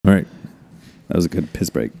That was a good piss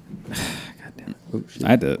break. God damn it. Oh, shit. I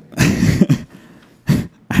had to.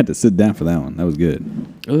 I had to sit down for that one. That was good.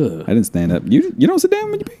 Ugh. I didn't stand up. You don't sit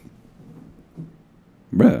down when you pee,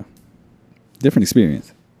 bruh. Different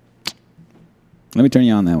experience. Let me turn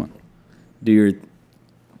you on that one. Do your...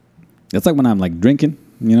 It's like when I'm like drinking,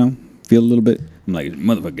 you know, feel a little bit. I'm like,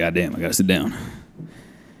 motherfucker, goddamn, I gotta sit down.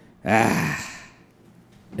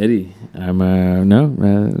 Eddie, I'm, no.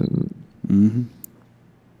 Mm-hmm.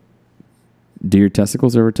 Do your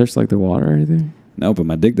testicles ever touch like the water or anything? No, but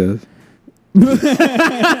my dick does. Yes,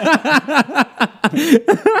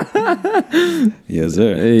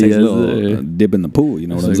 sir. Takes Yes, a little sir. dip in the pool. You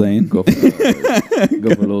know what I'm saying? Go for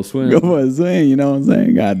a little swim. Go for a swim. You know what I'm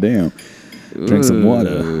saying? Goddamn. Drink some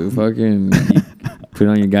water. Fucking put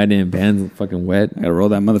on your goddamn pants, fucking wet. I gotta roll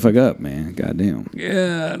that motherfucker up, man. Goddamn.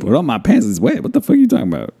 Yeah. Put on my pants is wet. What the fuck are you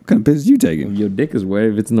talking about? What kind of piss you taking? Your dick is wet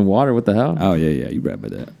if it's in the water. What the hell? Oh yeah, you right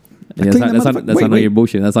about that. And that's how I know you're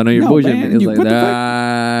bullshit. That's how I know you're bullshit. Man, It's you, like what the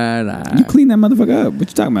that. You clean that motherfucker up. What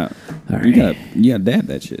you talking about? All right. You gotta dab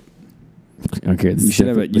that shit. Okay. You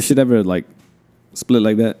should ever like split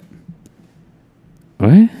like that.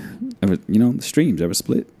 What? Ever, you know, the streams ever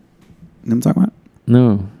split? You know what I'm talking about?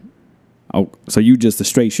 No. Oh, so you just a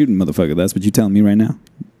straight shooting motherfucker. That's what you telling me right now?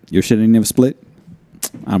 Your shit ain't never split?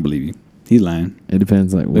 I don't believe you. He's lying. It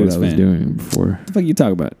depends like what I was doing before. What the fuck you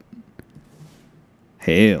talking about?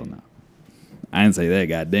 Hell no. I didn't say that,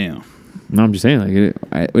 goddamn. No, I'm just saying like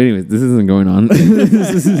anyways, this isn't going on.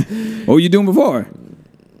 What were you doing before?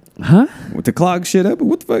 Huh? With the clog shit up?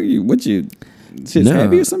 What the fuck shit's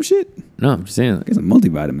heavy or some shit? No, I'm just saying Get some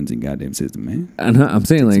multivitamins in goddamn system, man. I'm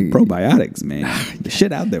saying like probiotics, man. The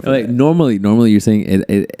shit out there for like that. normally you're saying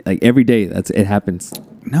it like every day it happens.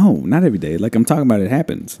 No, not every day. Like I'm talking about it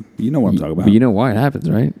happens. You know what I'm talking about. But you know why it happens,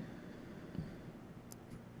 right?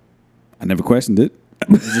 I never questioned it.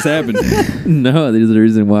 It just happened. No, there's a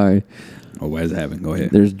reason why. Oh, why does it happen? Go ahead.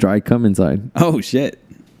 There's dry cum inside. Oh shit.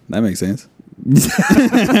 That makes sense. Nah,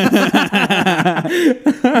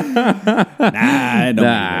 it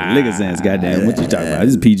don't make lick of sense, goddamn. What you talking about?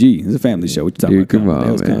 This is PG. This is a family show. What you talking Dude,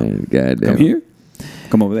 about? come on, man. Goddamn. Come here.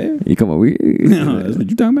 Come over there. You come over here. No, that's what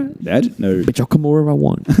you talking about? That no. Bitch, I'll come wherever I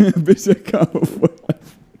want. Bitch, I come over.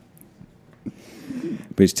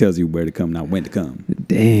 Bitch tells you where to come, not when to come.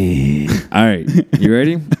 Dang. All right. You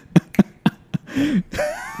ready?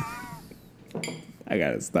 I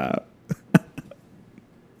gotta stop.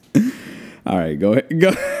 All right, go ahead.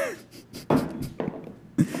 Go.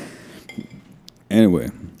 Anyway,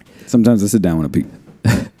 sometimes I sit down when I pee.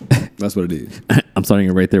 That's what it is. I'm starting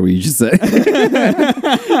it right there where you just said.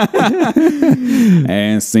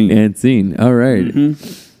 And scene. And scene. All right.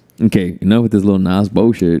 Mm-hmm. Okay, enough with this little Nas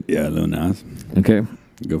bullshit. Yeah, Lil Nas. Okay.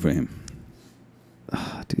 Go for him.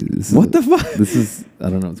 Oh, dude, What the fuck? This is, I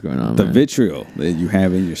don't know what's going on, The man. vitriol that you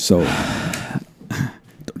have in your soul.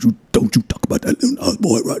 Don't you talk about that Lil Nas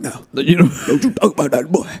boy right now. You know, Don't you talk about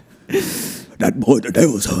that boy. That boy, the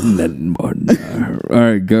devil's son. all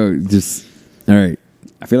right, go. Just, all right.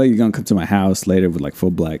 I feel like you're gonna come to my house later with like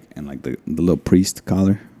full black and like the little priest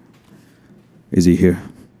collar. Is he here?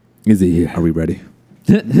 Is he here? Are we ready?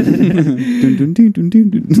 Dun, dun, dun, dun, dun,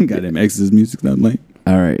 dun. Goddamn Exorcist music that night.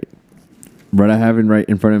 All right. What I have right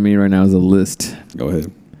in front of me right now is a list. Go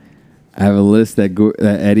ahead. I have a list that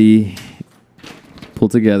Eddie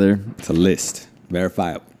pulled together. It's a list.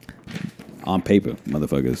 Verifiable. On paper,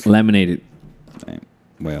 motherfuckers. Laminated. Damn.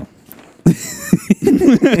 Well.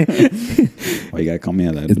 Why you gotta call me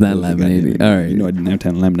out that? It's not laminated. All right. You know I didn't have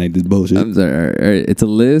time to laminate this bullshit. I'm sorry. All right. It's a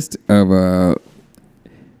list of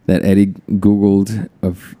that Eddie Googled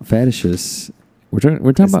of fetishes. We're talking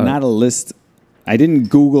It's about not a list. I didn't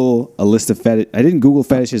Google a list of fetish. I didn't Google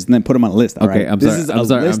fetishes and then put them on a list. All okay, right? I'm This sorry. is I'm a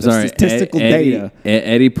sorry. list I'm sorry. of statistical data.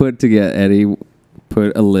 Eddie put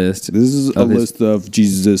a list. This is a list of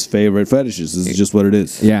Jesus' favorite fetishes. This is just what it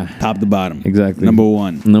is. Yeah. Top to bottom. Exactly. Number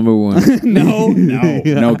one. Number one. No,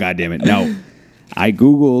 goddammit. No. I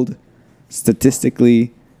Googled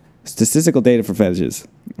statistical data for fetishes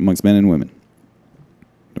amongst men and women.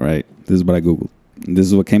 Right? This is what I Googled. This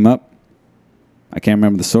is what came up. I can't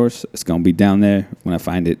remember the source. It's going to be down there when I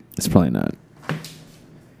find it. It's probably not.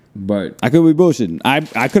 But I could be bullshitting. I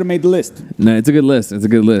could have made the list. no, it's a good list. It's a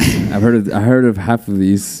good list. I heard of half of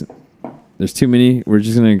these. There's too many. We're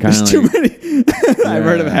just gonna kind of There's too many. I've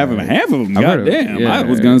heard of half of them. I've heard of Goddamn. it. Yeah. I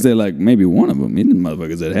was going to say like maybe one of them. These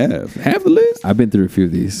motherfuckers that have. Half the list? I've been through a few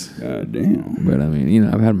of these. Goddamn. But I mean, you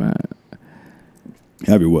know, I've had my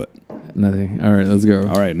Have your what? nothing. All right, let's go.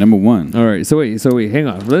 All right, number one. All right. So wait. Hang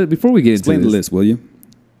on. Before we get Explain into the this, list, will you?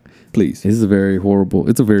 Please. This is a very horrible.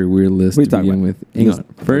 It's a very weird list What are you to talking begin about? with. Hang List-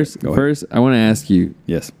 on. First, Go ahead. first, I want to ask you: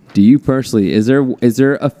 Yes. do you personally is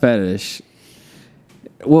there a fetish?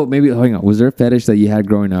 Well, maybe hang on. Was there a fetish that you had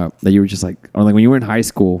growing up that you were just like, or like when you were in high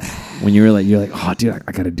school, when you're like, oh, dude,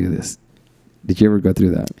 I got to do this. Did you ever go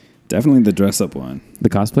through that? Definitely the dress up one. The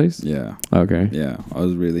cosplays? Yeah. Okay. Yeah. I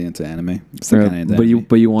was really into anime. Still kinda into but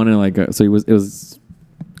anime. you wanted like so it was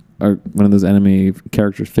one of those anime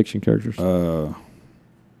characters, fiction characters. I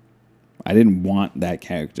didn't want that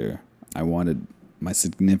character. I wanted my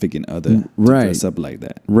significant other to Right. dress up like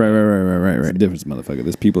that. Right. It's the difference, motherfucker.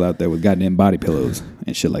 There's people out there with goddamn body pillows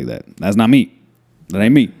and shit like that. That's not me. That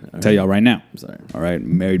ain't me. Tell y'all right now. I'm sorry. All right,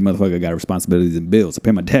 married motherfucker got responsibilities and bills. I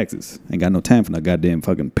pay my taxes. Ain't got no time for no goddamn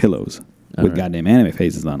fucking pillows All with right. goddamn anime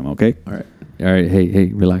faces on them. Okay. All right.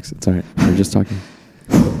 Hey, relax. It's all right. We're just talking.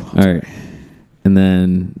 All right. And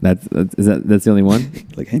then that's the only one.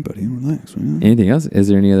 Like, hey, buddy, relax. Right? Anything else? Is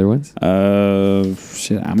there any other ones?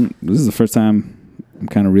 Shit. This is the first time I'm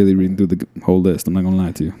kind of really reading through the whole list. I'm not gonna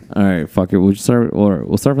lie to you. All right. Fuck it. We'll start from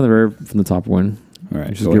the top one. All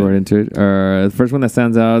right, Just go get ahead. right into it. The first one that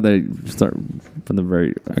stands out. That start from the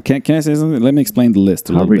very. Can I say something? Let me explain the list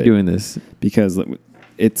a How are little we bit. doing this? Because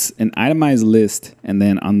it's an itemized list, and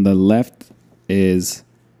then on the left is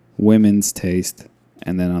women's taste,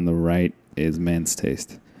 and then on the right is men's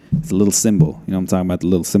taste. It's a little symbol. You know what I'm talking about? The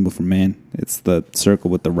little symbol for men. It's the circle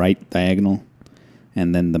with the right diagonal,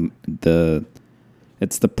 and then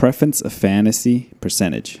it's the preference of fantasy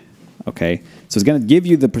percentage. Okay, so it's gonna give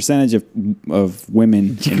you the percentage of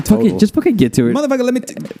women in total. Just fucking get to it. Motherfucker, let me.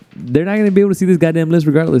 They're not gonna be able to see this goddamn list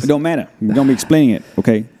regardless. It don't matter. We're gonna be explaining it.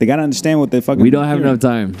 Okay, they gotta understand what they fucking. We don't have hearing. enough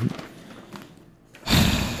time.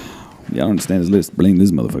 Y'all don't understand this list. Blame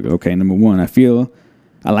this motherfucker. Okay, number one,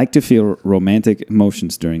 I like to feel romantic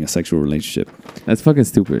emotions during a sexual relationship. That's fucking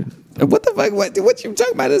stupid. What the fuck? What you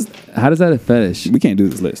talking about? This? How does that a fetish? We can't do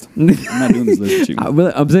this list. I'm not doing this list with you.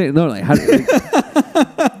 I'm saying no. Like, how,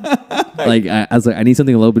 like I need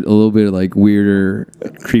something a little bit like weirder,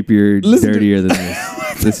 creepier, Listen to- dirtier than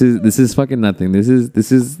this. This is fucking nothing. This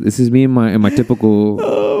is me in my typical.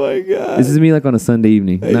 Oh my god. This is me like on a Sunday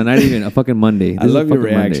evening. No, not even a fucking Monday. I love your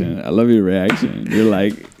reaction. I love your reaction. You're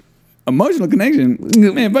like emotional connection.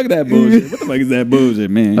 Man, fuck that bullshit. What the fuck is that bullshit,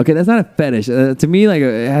 man? Okay, that's not a fetish. To me, like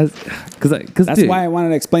it has, because That's why I wanted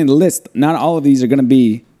to explain the list. Not all of these are gonna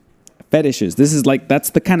be fetishes. This is like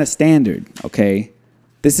that's the kind of standard. Okay.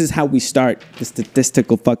 This is how we start the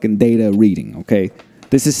statistical fucking data reading, okay?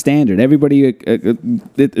 This is standard. Everybody,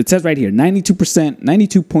 it says right here,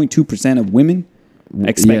 92.2% of women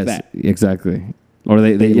expect that. Exactly. Or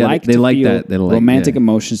they like to like feel that. They like romantic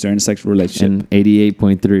emotions during a sexual relationship. And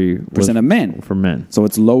 88.3% of men. for men. So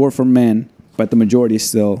it's lower for men, but the majority is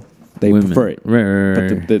still, they Women. prefer it.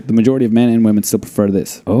 Right. But the majority of men and women still prefer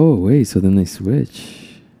this. Oh wait, so then they switch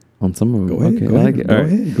on some of them. Go ahead, Okay, go I like ahead, it. go All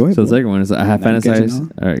right. ahead, go ahead, So the boy. second one is I have Now I'm catching fantasized.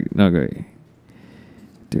 on. All right, no, go ahead.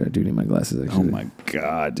 Dude, I do need my glasses Oh actually. my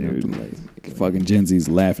God, dude. Fucking Gen Z's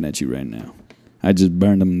laughing at you right now. I just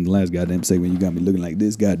burned them in the last goddamn segment. You got me looking like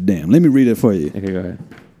this. Goddamn. Let me read it for you. Okay, go ahead.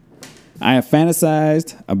 I have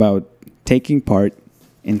fantasized about taking part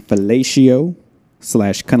in fellatio /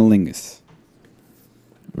 cunnilingus.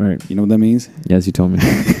 Right. You know what that means? Yes, you told me.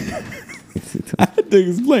 I had to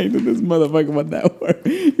explain to this motherfucker what that word.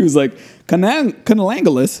 He was like,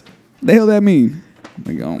 cunnilingus? The hell that mean? I'm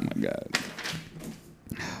like, oh my God.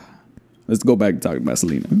 Let's go back and talk about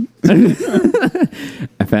Selena.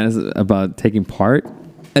 I fantasize about taking part,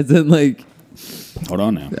 as in like. Hold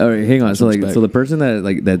on now. All right, hang on. So like, respect. so the person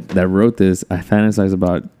that wrote this, I fantasize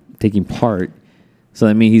about taking part. So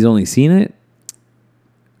I mean, he's only seen it,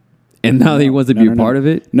 and now he wants to be a part of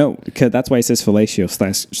it. No, because that's why it says fellatio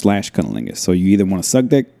 / cunnilingus. So you either want to suck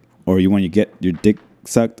dick, or you want to get your dick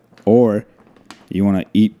sucked, or you want to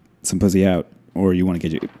eat some pussy out, or you want to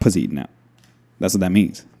get your pussy eaten out. That's what that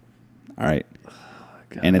means. All right.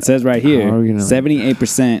 And it says right here, How are we gonna-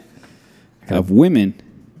 78% of women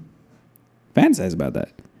fantasize about that.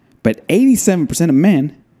 But 87% of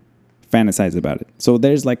men fantasize about it. So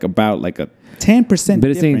there's like about like a 10% But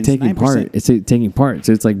it's saying difference, taking 9%. part. It's saying taking part.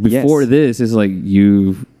 So it's like before Yes. this, it's like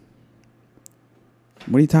you.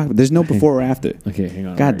 What are you talking about? There's no before or after. Okay, hang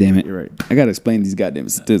on. God damn it. You're right. I got to explain these goddamn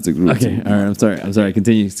statistics. real to Okay, you. all right. I'm sorry.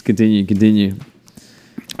 Continue.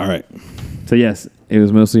 All right. So yes, it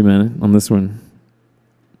was mostly men on this one.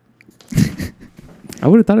 I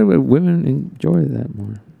would have thought women enjoy that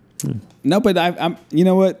more. No, but I'm. You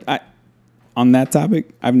know what? On that topic,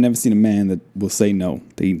 I've never seen a man that will say no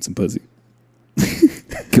to eating some pussy.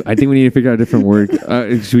 I think we need to figure out a different word.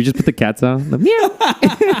 Should we just put the cat sound? The meow.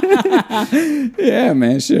 Yeah,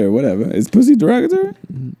 man. Sure, whatever. Is pussy derogatory?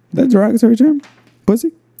 That derogatory term?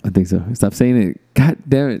 Pussy? I think so. Stop saying it. God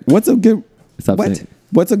damn it. What's a good? Stop saying What? it.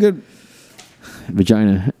 What's a good?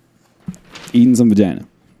 Vagina. Eating some vagina.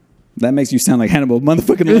 That makes you sound like Hannibal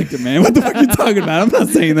motherfucking Lecter, man. What the fuck are you talking about? I'm not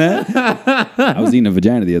saying that. I was eating a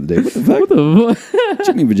vagina the other day. What the fuck? What the fuck? What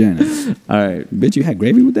you mean vagina? All right. Bitch, you had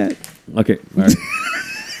gravy with that? Okay. All right.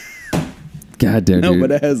 God damn, No, dude. but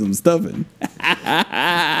that has some stuffing.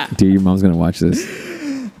 Dude, your mom's gonna watch this.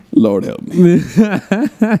 Lord help me. All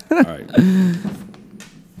right. I'm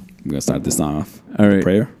gonna start this song off. All right.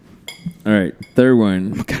 Prayer. All right. Third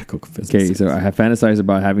one. I gotta go confess. Okay, so I have fantasized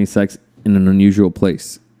about having sex in an unusual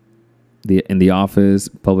place. In the office,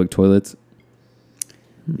 public toilets.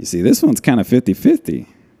 You see, this one's kind of 50-50.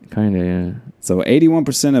 Kind of, yeah. So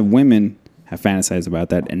 81% of women have fantasized about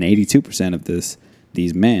that, and 82% of these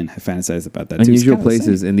men have fantasized about that. too. It's Unusual kinda the same.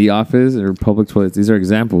 places in the office or public toilets. These are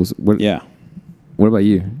examples. Yeah. What about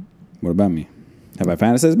you? What about me? Have I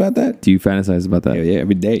fantasized about that? Do you fantasize about that? Yeah,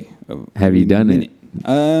 every day. Have you done it?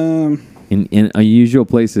 In unusual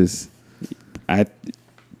places? I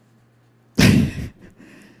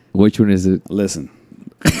Which one is it? listen.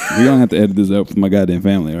 We don't have to edit this up with my goddamn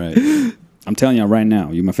family, all right? I'm telling y'all right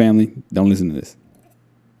now, you my family, don't listen to this.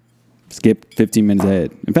 Skip 15 minutes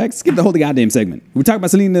ahead. In fact, skip the whole goddamn segment. We talked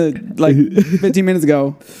about Selena like 15 minutes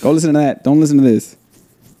ago. Go listen to that. Don't listen to this.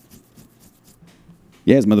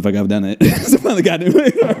 Yes, motherfucker, I've done it. Some other goddamn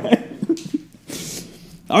way. All right.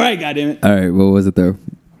 All right, goddamn it. All right, what was it though?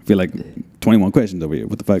 I feel like 21 questions over here.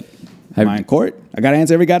 What the fuck? Have- Am I in court? I gotta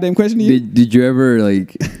answer every goddamn question to you? Did you ever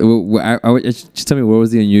like? Just tell me what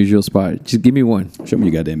was the unusual spot? Just give me one. Show me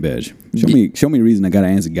your goddamn badge. Show me a reason I gotta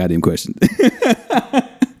answer goddamn questions.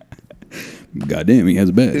 Goddamn, he has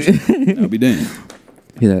a badge. I'll be damned.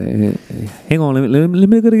 He's like, hang on, let me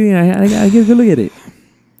look at it again. I get a good look at it.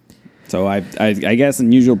 So I guess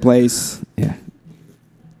unusual place. Yeah,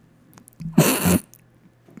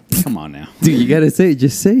 Come on now. dude, you gotta say it.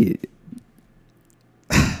 Just say it.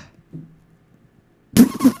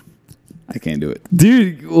 I can't do it.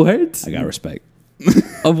 Dude, what? I got respect.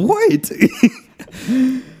 Of what?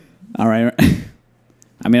 All right.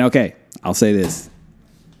 I mean, okay. I'll say this.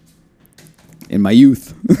 In my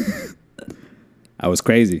youth, I was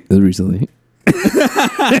crazy. It was recently.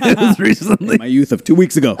 It was recently. In my youth of 2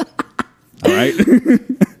 weeks ago. All right.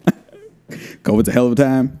 COVID's a hell of a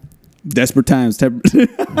time. Desperate times. All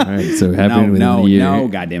right, so it happened within a year. No,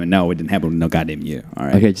 goddamn it. No, it didn't happen in no goddamn year. All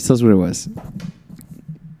right. Okay, just tell us what it was.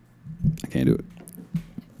 I can't do it.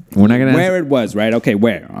 We're not gonna. Where it was, right? Okay,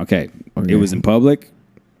 where? Okay. Okay. It was in public.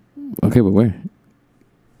 Okay, but where?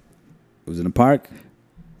 It was in a park.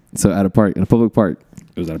 So at a park, in a public park.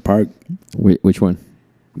 It was at a park. Which one?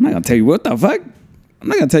 I'm not gonna tell you what the fuck. I'm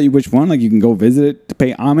not gonna tell you which one. Like you can go visit it to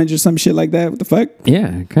pay homage or some shit like that. What the fuck?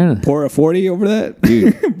 Yeah, kind of. Pour a 40 over that,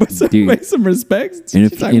 Dude, but some, dude. make some respects. In,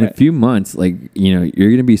 What you talking in a about? few months, like, you know, you're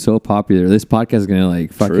gonna be so popular. This podcast is gonna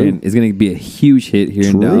like fucking. True. It's gonna be a huge hit here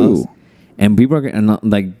in True. Dallas, and people are gonna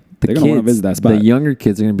like the They're kids. gonna wanna visit that spot. The younger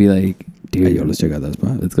kids are gonna be like, dude, Hey, yo, let's check out that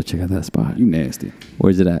spot. let's go check out that spot. You nasty.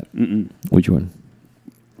 Where's it at? Which one?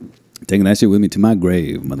 Taking that shit with me to my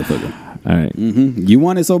grave, motherfucker. All right. You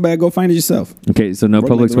want it so bad, go find it yourself. Okay, so no Work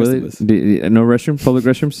public like the rest of toilet, us. no restroom, public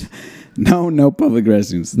restrooms, No public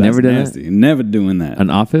restrooms. That's Never done that? nasty. Never doing that. an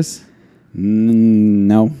office.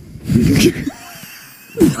 No.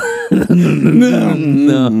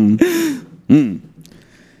 No.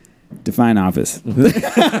 Define office.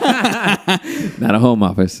 Not a home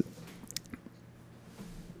office.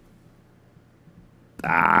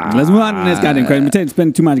 Let's move on to this goddamn question. We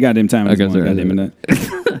spend too much goddamn time on Okay, this one, sorry. goddamn it.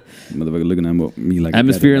 Motherfucker looking at me like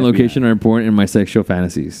Atmosphere and goddamn location are important in my sexual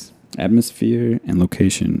fantasies. FBI. Atmosphere and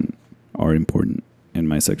location are important in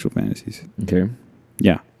my sexual fantasies. Okay.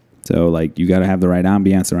 Yeah. So like you gotta have the right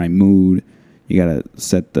ambiance, the right mood. You gotta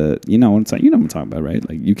set the you know what I'm talking about, right?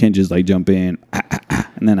 Like you can't just like jump in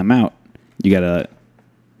and then I'm out. You gotta,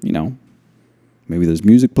 you know, maybe there's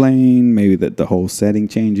music playing, maybe the whole setting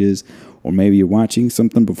changes, or maybe you're watching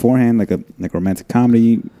something beforehand, like a romantic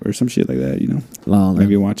comedy or some shit like that, you know. La La Land.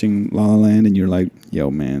 Maybe you're watching La La Land and you're like, yo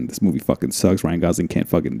man, this movie fucking sucks. Ryan Gosling can't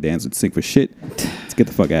fucking dance or sing for shit. Let's get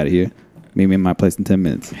the fuck out of here. Meet me in my place in 10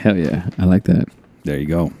 minutes. Hell yeah, I like that. There you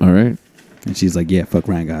go. All right. And she's like, yeah, fuck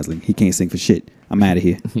Ryan Gosling. He can't sing for shit. I'm out of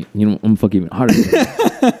here. You know, I'm fucking even harder.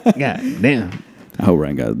 God damn. I hope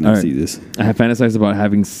Ryan Gosling All right. see this. I have fantasized about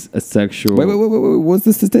having a sexual. Wait. What's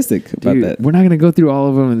the statistic about Dude, that? we're not gonna go through all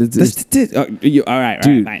of them. All right,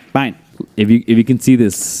 Dude. fine. If you can see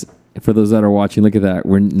this For those that are watching, look at that.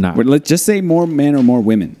 We're not. But let's just say more men or more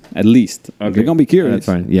women, at least. Okay. They're going to be curious. That's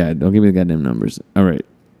fine. Yeah, don't give me the goddamn numbers. All right.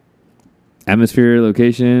 Atmosphere,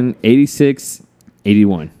 location, 86,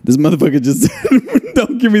 81. This motherfucker just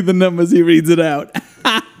don't give me the numbers. He reads it out.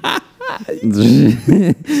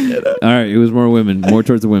 All right, it was more women, more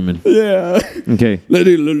towards the women. Yeah. Okay. Let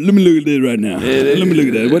me look at that right now. Let me look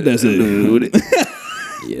at that. What that say?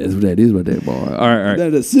 Yeah, that's what that is, what that boy. All right.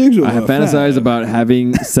 That is sexual. I have fantasized about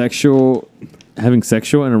having sexual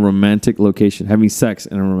in a romantic location. Having sex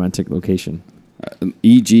in a romantic location.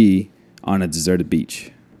 E.g. on a deserted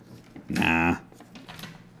beach. Nah.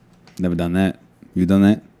 Never done that. You done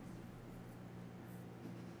that?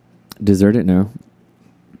 Deserted? No.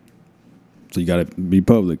 So you gotta be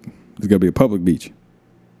public. It's gotta be a public beach.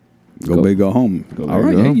 Go big, go home. All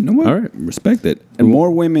right, go hey, home. you know what? All right. Respect it. And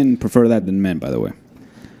more women prefer that than men, by the way.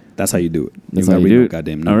 That's how you do it. That's gotta how you read do no it.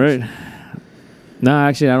 Goddamn All numbers. right. No,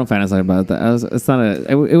 actually, I don't fantasize about that. It's not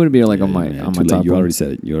a. It wouldn't be like on my Yeah, on too my late. top. You one. already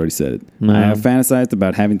said it. No. I have fantasized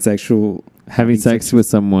about having Sex with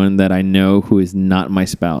someone that I know who is not my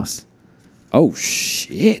spouse. Oh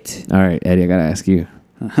shit! All right, Eddie, I gotta ask you.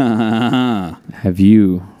 Have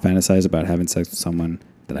you, Fantasize about having sex with someone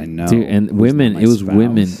that I know? dude? And who's women, not my it was spouse.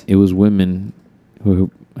 women. It was women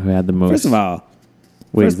who had the most. First of all,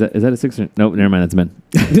 wait, is that a 6 or nope? Never mind, that's men.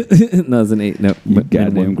 No, it's an 8. No, you men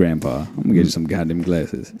goddamn won. grandpa. I'm gonna get you some goddamn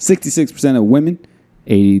glasses. 66% of women,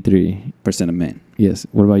 83. % of men. Yes.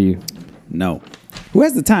 What about you? No. Who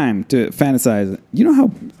has the time to fantasize? You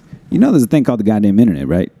know there's a thing called the goddamn internet,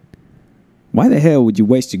 right? Why the hell would you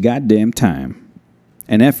waste your goddamn time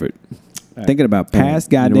and effort thinking about past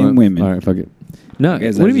goddamn women? All right, fuck it. No, what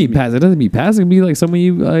guess do you that's mean me. past? It doesn't mean past. It can be like someone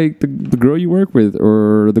you like, the girl you work with,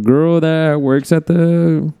 or the girl that works at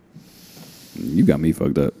the. You got me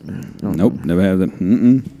fucked up. Nope, never have that.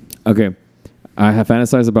 Mm-mm. Okay, I have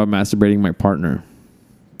fantasized about masturbating my partner.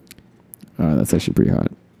 That's actually pretty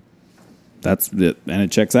hot. That's it, and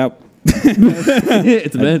it checks out.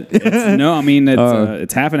 It's men. No, I mean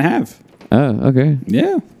it's half and half. Oh, okay.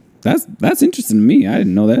 Yeah, that's interesting to me. I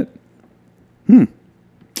didn't know that.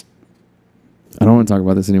 I don't want to talk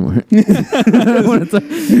about this anymore.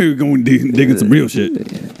 We're going digging some real shit.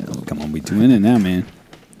 Come on, we 2 in it now, man.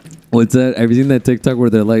 What's that? Have you seen that TikTok where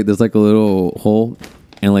they're like, there's like a little hole,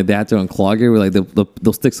 and like they have to unclog it, where like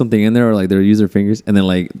they'll stick something in there, or like they'll use their fingers, and then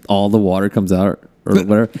like all the water comes out or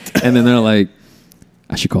whatever, and then they're like,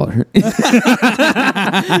 I should call her.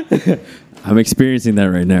 I'm experiencing that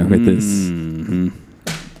right now with this. Mm-hmm.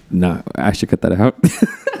 Nah, I should cut that out.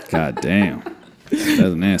 God damn.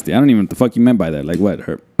 That's nasty. I don't even know what the fuck you meant by that. Like what?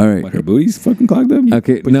 Her All right. what, her booty's fucking clogged up?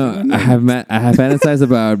 Okay, Put your no, foot in I there? have fantasized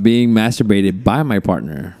about being masturbated by my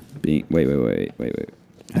partner. Wait.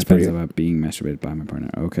 That's pretty pretty about being masturbated by my partner.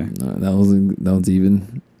 Okay. No, that was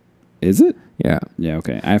even. Is it? Yeah. Yeah,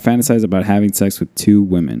 okay. I fantasize about having sex with 2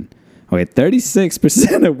 women. Okay,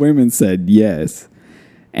 36% of women said yes.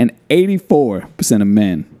 And 84% of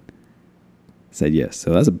men said yes.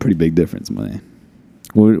 So that's a pretty big difference, man.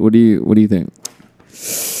 What do you think?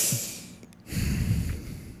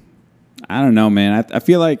 I don't know, man. I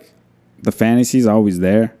feel like the fantasy's always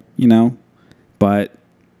there, but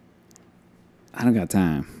I don't got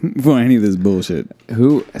time for any of this bullshit.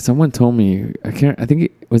 Someone told me, I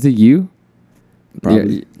think was it you?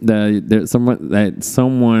 Probably. Yeah,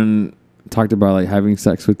 someone talked about like having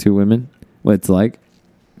sex with 2 women, what it's like.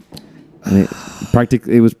 And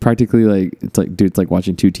it was practically like, it's like, dude, it's like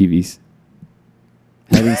watching 2 TVs.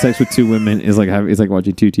 Having sex with 2 women is like it's like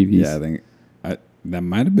watching 2 TVs. Yeah, I think that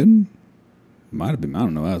might have been. I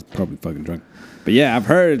don't know. I was probably fucking drunk. But yeah, I've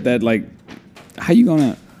heard that like, how you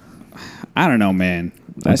gonna? I don't know, man.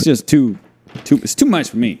 That's just too. It's too much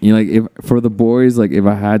for me. You know, like if for the boys, like if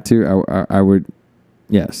I had to, I would.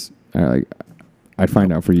 Yes, I'd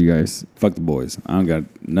find out for you guys. Fuck the boys. I don't got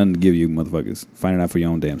nothing to give you, motherfuckers. Find it out for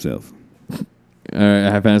your own damn self. I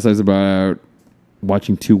have fantasized about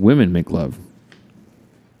watching 2 women make love.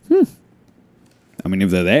 I mean, if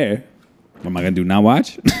they're there, what am I gonna do? Not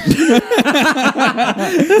watch? What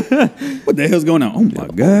the hell's going on? Oh my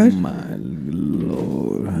god! My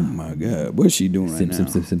lord! Oh my god! What's she doing right now?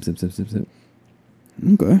 Sim.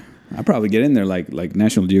 Okay, I probably get in there like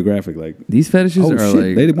National Geographic. Like These fetishes oh are shit,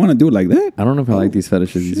 like. they didn't want to do it like that. I don't know if I like these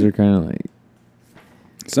fetishes. These are kind of like.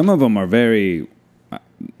 Some of them are very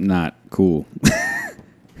not cool.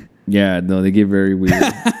 Yeah, no, they get very weird.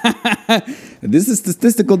 This is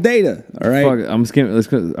statistical data. All right. Fuck, I'm skipping. I'm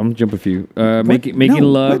gonna jump a few. Making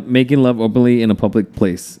No, making love openly in a public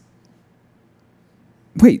place.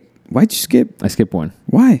 Wait, why'd you skip? I skipped one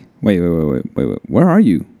Why? Wait. Where are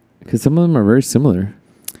you? because some of them are very similar.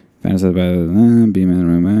 Fantasize about being in a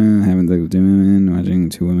room, having sex with two women, watching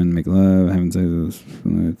two women make love, having sex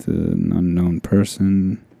with an unknown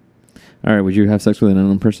person. All right, would you have sex with an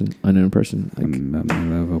unknown person? Like, About my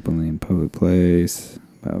love openly in public place.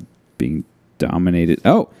 About being dominated.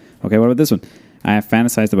 Oh, okay. What about this one? I have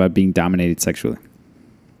fantasized about being dominated sexually.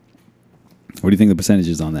 What do you think the percentage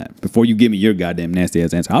is on that? Before you give me your goddamn nasty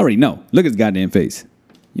ass answer, I already know. Look at his goddamn face.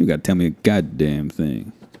 You gotta tell me a goddamn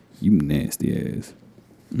thing. You nasty ass.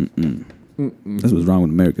 That's what's wrong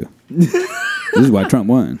with America. This is why Trump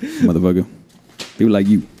won, motherfucker. People like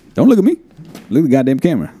you. Don't look at me. Look at the goddamn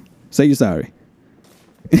camera. Say you're sorry.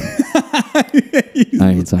 I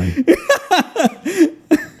ain't sorry.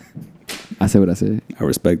 I said what I said. I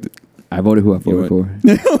respect it. I voted who I voted for.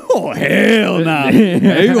 Oh, hell no. Nah.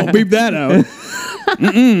 Hey, you gonna beep that out.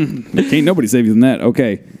 Can't nobody save you from that.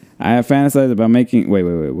 Okay. I have fantasized about making... Wait.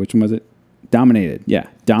 Which one was it? Dominated. Yeah.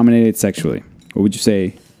 Dominated sexually. What would you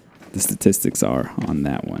say the statistics are on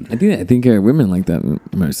that one? I think women like that,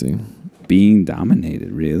 Mercy. Being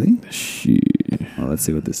dominated, really? Shit. Well, let's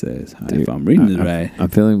see what this says. Dude, if I'm reading this right. I'm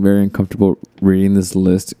feeling very uncomfortable reading this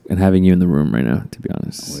list and having you in the room right now, to be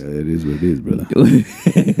honest. Well, it is what it is, brother.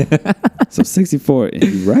 So 64...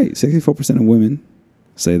 You're right. 64% of women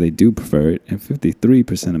say they do prefer it, and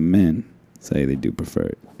 53% of men say they do prefer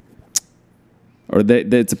it. Or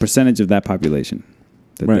it's a percentage of that population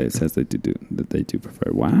that it says they do prefer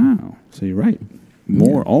it. Wow. So you're right.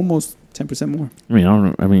 More, almost 10% more. I mean, I don't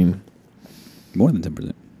know. I mean... More than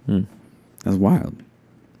 10%. That's wild.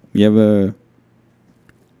 You ever...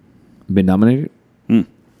 Been dominated? Hmm.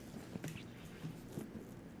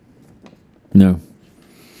 No.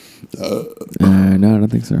 No, I don't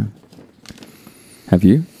think so. Have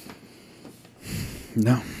you?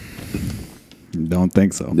 No. Don't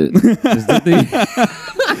think so. There's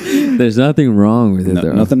nothing wrong with it,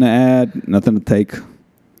 though. Nothing to add, nothing to take.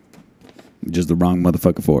 Just the wrong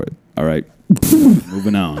motherfucker for it. All right.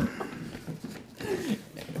 Moving on.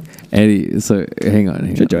 Eddie, so hang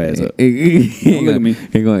on. Shut your ass up. Hang Look at me.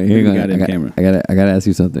 Hang on. Camera. I gotta ask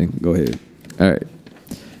you something. Go ahead. All right.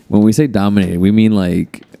 When we say dominated, we mean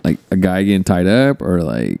like a guy getting tied up or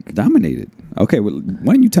like Dominated. Okay, well,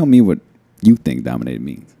 why don't you tell me what you think dominated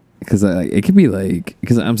means? Because it could be like,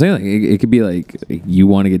 because I'm saying like it could be like you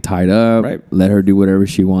want to get tied up, right? Let her do whatever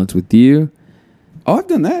she wants with you. Oh, I've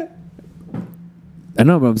done that. I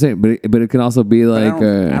know, but I'm saying, but it can also be like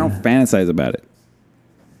I don't fantasize about it.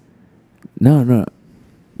 No,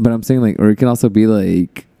 but I'm saying like, or it can also be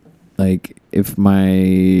like if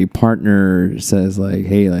my partner says like,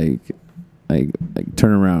 hey, like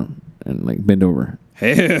turn around and like bend over.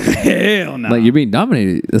 Hell no. Like you're being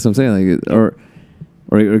dominated. That's what I'm saying. Like or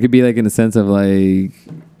it could be like in the sense of like,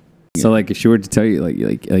 so like if she were to tell you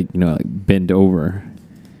like bend over,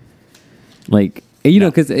 like you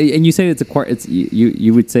know, because and you say it's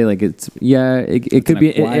you would say like it could be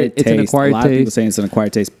it's an acquired taste. A lot of people say it's an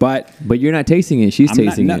acquired taste, but you're not tasting it. She's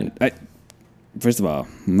tasting it. First of all,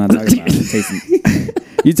 I'm not talking about tasting.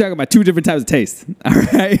 You're talking about two different types of taste. All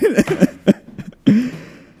right.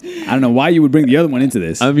 I don't know why you would bring the other one into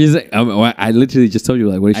this. I'm just I literally just told you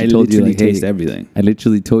like what if she told you like taste everything. I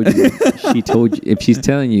literally told you she told you if she's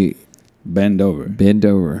telling you bend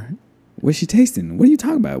over. What's she tasting? What are you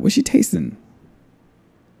talking about? What's she tasting?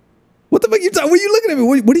 What the fuck you talking? What are you looking at me?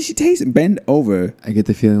 What is she tasting? Bend over. I get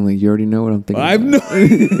the feeling like you already know what I'm thinking. I've no.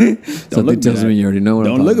 Something tells me you already know what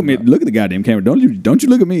I'm talking about. Don't look at me. Look at the goddamn camera. Don't you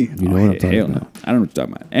look at me. You know what I'm talking about. No. I don't know what you're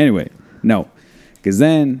talking about. Anyway, no. Because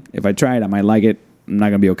then if I try it, I might like it. I'm not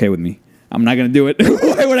going to be okay with me. I'm not going to do it.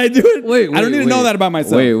 Why would I do it? Wait, I don't need to know that about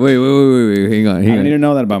myself. Wait. Hang on. I need to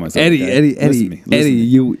know that about myself. Eddie,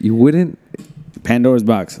 you wouldn't. Pandora's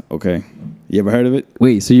box. Okay. You ever heard of it?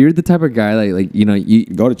 Wait, so you're the type of guy like you know you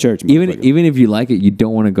go to church. Even if you like it, you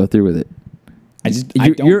don't want to go through with it. I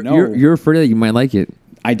don't know. You're afraid that you might like it.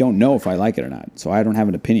 I don't know if I like it or not, so I don't have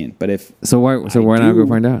an opinion. But if why not go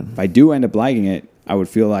find out? If I do end up liking it, I would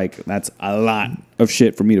feel like that's a lot of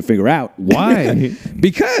shit for me to figure out. Why?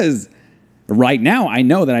 Because right now I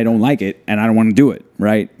know that I don't like it and I don't want to do it.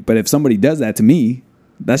 Right? But if somebody does that to me,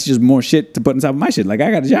 that's just more shit to put on top of my shit. Like,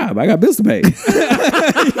 I got a job. I got bills to pay.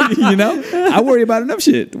 You know? I worry about enough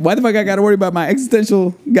shit. Why the fuck I got to worry about my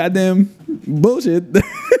existential goddamn bullshit?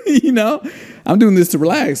 You know? I'm doing this to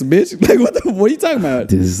relax, bitch. Like, what are you talking about?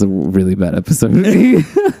 This is a really bad episode. You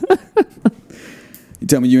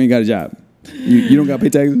tell me you ain't got a job. You don't got to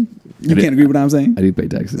pay taxes? You can't agree with what I'm saying? I do pay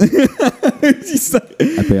taxes.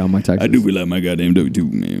 I pay all my taxes. I do be like my goddamn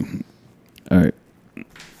W-2, man. All right.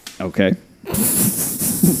 Okay.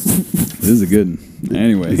 This is a good one.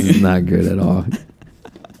 Anyway. This is not good at all.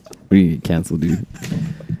 We get canceled, dude.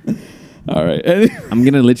 All right. I'm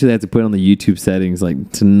gonna literally have to put on the YouTube settings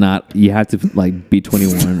like to not. You have to like be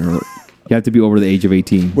 21 or you have to be over the age of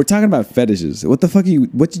 18. We're talking about fetishes. What the fuck?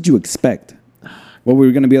 What did you expect? What we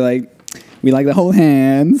were gonna be like? We like to hold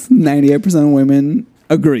hands. 98% of women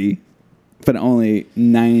agree, but only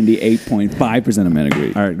 98.5% of men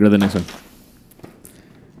agree. All right, go to the next one.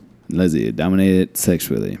 Leslie, dominated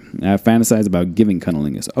sexually. I fantasize about giving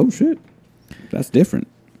cunnilingus. Oh shit, that's different.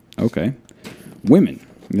 Okay, women.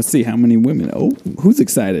 Let's see how many women. Oh, who's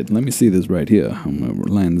excited? Let me see this right here. I'm gonna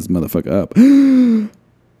line this motherfucker up.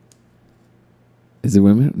 Is it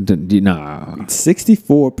women? Nah.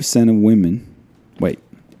 64% of women. Wait,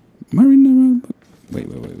 am I reading that wrong?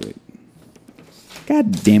 Wait.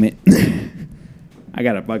 God damn it! I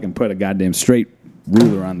gotta fucking put a goddamn straight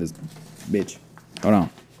ruler on this bitch. Hold on.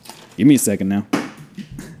 Give me a second now.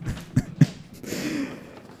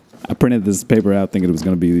 I printed this paper out thinking it was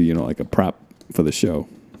going to be, you know, like a prop for the show.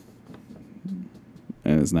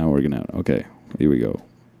 And it's not working out. Okay, here we go.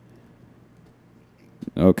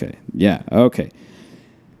 Okay, yeah, okay.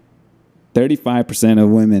 35% of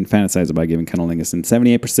women fantasize about giving cunnilingus, and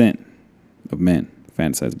 78% of men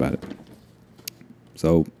fantasize about it.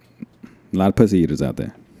 So, a lot of pussy eaters out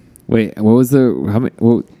there. Wait, what was the how many?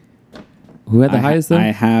 Who had the highest though? I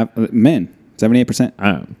have men, 78%.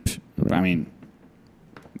 I I mean,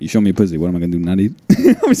 you show me a pussy, what am I gonna do? Not eat?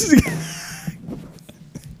 I'm just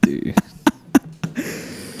Dude.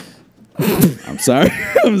 I'm sorry.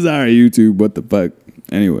 I'm sorry, YouTube. What the fuck?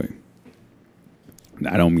 Anyway,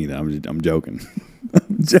 I don't mean that. I'm joking.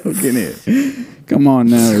 I'm joking here. Come on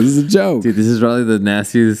now, this is a joke. Dude, this is probably the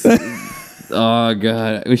nastiest. Oh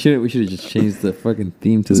god, we should have just changed the fucking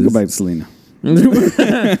theme to Let's this. go back to Selena.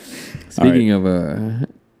 Speaking of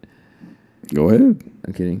Go ahead.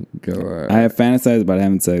 I'm kidding. Go. I have fantasized about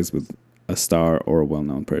having sex with a star or a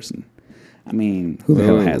well-known person. I mean, who the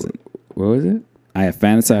hell hasn't? What was it? I have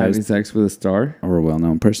Having fantasized sex with a star? or a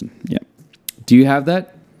well-known person. Yeah. Do you have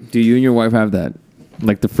that? Do you and your wife have that?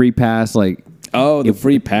 Like the free pass, like Oh, the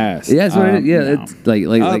free pass. yeah, that's what it is. Yeah, no. it's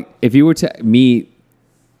like if you were to meet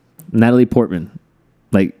Natalie Portman,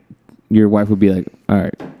 like your wife would be like, all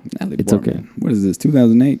right, Natalie it's Portman. okay. What is this?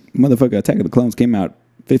 2008? Motherfucker, Attack of the Clones came out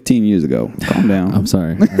 15 years ago. Calm down. I'm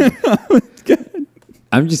sorry.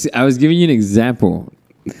 I was giving you an example.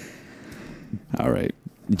 All right.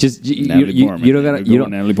 Just you Natalie Portman. don't gotta you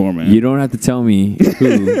don't Natalie Portman. you don't have to tell me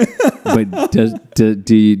who, but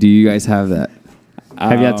do you guys have that?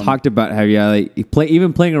 Have y'all talked about? Have y'all like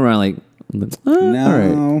even playing around like? No. All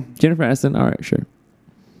right. Jennifer Aniston. All right, sure.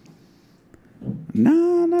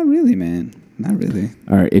 No, not really, man. Not really.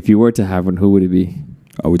 All right. If you were to have one, who would it be?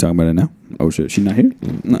 Are we talking about it now? Oh shit, she's not here.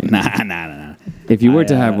 No, nah. If you were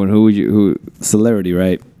to have one, who would you? Who? Celebrity,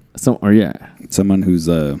 right? Yeah. Someone who's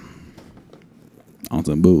on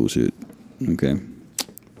some bullshit. Okay.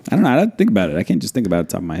 I don't know. I don't think about it. I can't just think about it off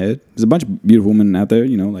the top of my head. There's a bunch of beautiful women out there,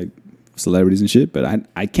 you know, like celebrities and shit. But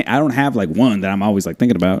I can't. I don't have like one that I'm always like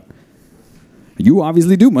thinking about. You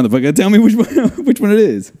obviously do, motherfucker. Tell me which one it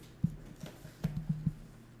is.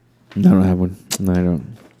 I don't have one. No, I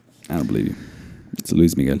don't. I don't believe you. It's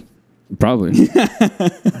Luis Miguel. Probably.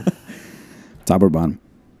 Top or bottom?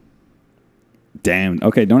 Damn.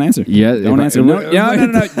 Okay, don't answer. Yeah, Don't answer. No.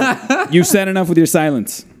 You said enough with your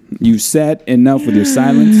silence. You said enough with your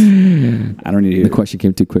silence. I don't need to hear The question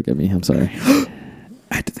came too quick at me. I'm sorry.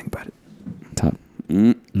 I had to think about it. Top.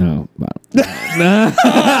 No, bottom.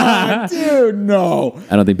 Dude, no.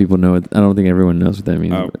 I don't think people know it. I don't think everyone knows what that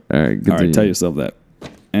means. Oh. All right, All right, tell yourself that.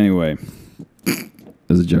 Anyway. It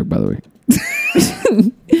was a joke, by the way.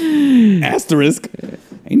 Asterisk.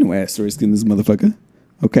 Ain't no asterisk in this motherfucker.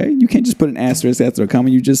 Okay? You can't just put an asterisk after a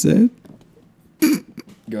comment you just said.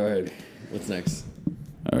 Go ahead. What's next?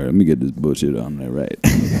 All right, let me get this bullshit on there right.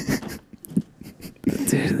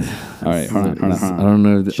 Dude. All right, hold on. I don't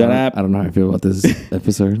know. Shut up. I don't know how I feel about this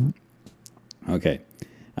episode. Okay.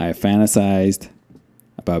 I have fantasized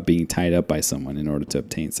about being tied up by someone in order to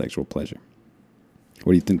obtain sexual pleasure.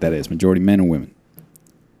 What do you think that is? Majority men or women?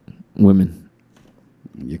 Women.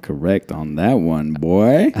 You're correct on that one,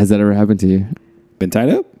 boy. Has that ever happened to you? Been tied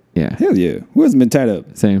up? Yeah. Hell yeah. Who hasn't been tied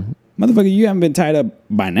up? Same. Motherfucker, you haven't been tied up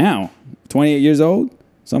by now. 28 years old?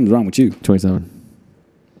 Something's wrong with you. 27.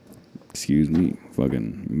 Excuse me.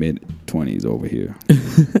 Fucking mid-20s over here.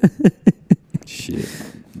 Shit.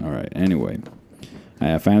 All right. Anyway. I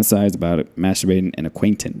have fantasized about it, masturbating an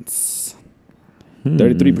acquaintance.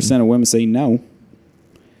 33% of women say no.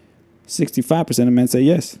 65% of men say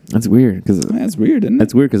yes. That's weird. That's weird, isn't it?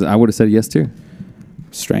 That's weird because I would have said yes too.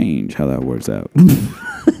 Strange how that works out.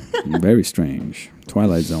 Very strange.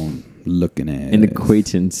 Twilight Zone looking at An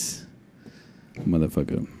acquaintance.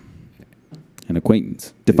 motherfucker. An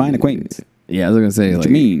acquaintance. Define acquaintance. Yeah, I was gonna say What like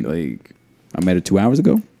you mean? like I met her 2 hours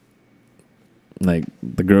ago. like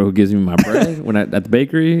the girl who gives me my bread when at the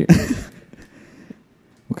bakery.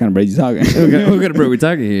 What kind of bread you talking? what kind of bread we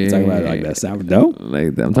talking here? Talking about like that sourdough?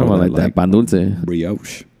 Like I'm talking about like that pan dulce.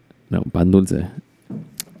 Brioche. No, pan dulce.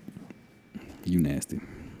 You nasty.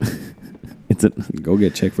 It's a Go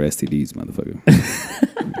get checked for STDs, motherfucker.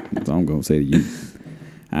 That's all I'm going to say to you.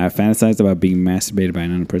 I fantasized about being masturbated by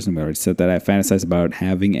another person. We already said that. I fantasized about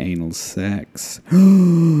having anal sex.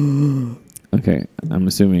 okay. I'm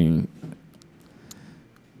assuming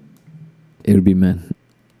it would be men.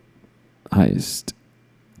 Highest.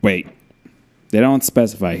 Wait. They don't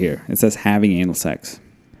specify here. It says having anal sex.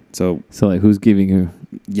 So, like, who's giving who?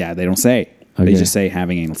 yeah, they don't say. They Okay. just say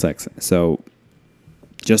having anal sex. So,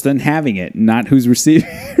 just in having it, not who's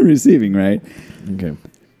receiving, right? Okay.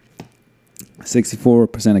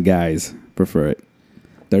 64% of guys prefer it.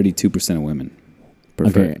 32% of women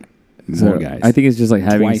prefer Okay. it. More guys. I think it's just like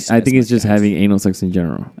having. Twice I as think it's much just guys. having anal sex in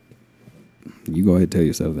general. You go ahead and tell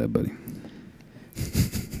yourself that, buddy.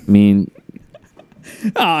 I mean,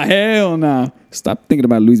 Oh, hell no. Stop thinking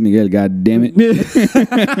about Luis Miguel, god damn it. let's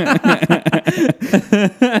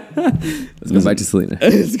go back to Selena.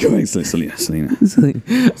 Let's go back to Selena,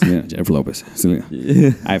 Jennifer Lopez. Selena.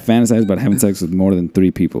 I fantasize about having sex with more than 3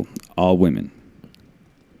 people, all women.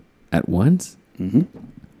 At once?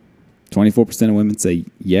 24% of women say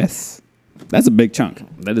yes. That's a big chunk.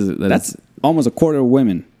 That's almost a quarter of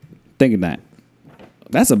women thinking that.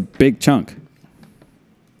 That's a big chunk.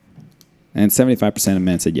 And 75% of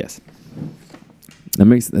men said yes.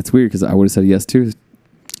 That's weird because I would have said yes too. It's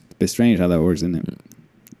a bit strange how that works, isn't it?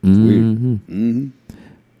 It's weird.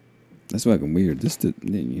 That's fucking weird. I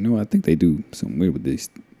think they do something weird with these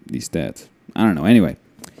stats. I don't know. Anyway,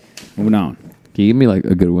 moving on. Can you give me like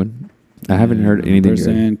a good one? I haven't heard anything good.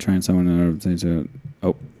 Person trying someone.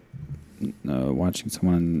 Watching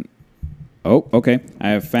someone. Oh, okay.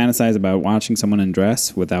 I have fantasized about watching someone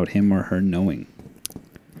undress without him or her knowing.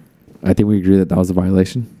 I think we agree that was a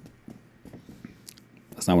violation.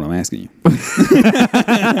 That's not what I'm asking you.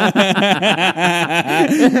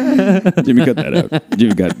 Jimmy, cut that out.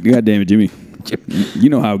 Jimmy, God damn it, Jimmy. You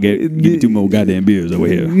know how I give me 2 more goddamn beers over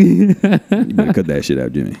here. You better cut that shit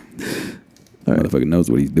out, Jimmy. Motherfucker knows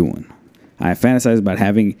what he's doing. I fantasize about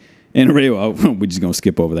having interracial. Oh, we're just gonna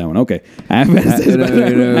skip over that one. Okay. I fantasize about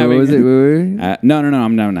having. What was it? Wait. No.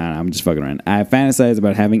 I'm just fucking around. I fantasize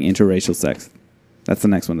about having interracial sex. That's the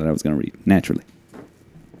next one that I was gonna read naturally.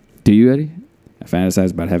 Do you, Eddie? I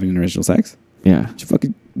fantasize about having interracial sex. Yeah. What are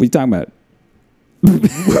you talking about?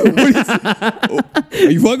 Are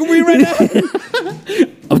you fucking with me right now?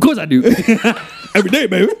 Of course I do. Every day,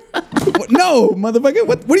 baby. No, motherfucker.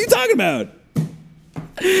 What are you talking about?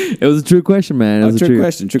 It was a true question, man. It was a trick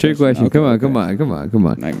question. Trick question. Okay, Come on.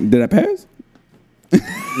 Like, did I pass?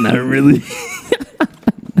 Not really.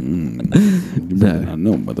 I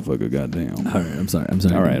know, motherfucker. Goddamn. All right. I'm sorry.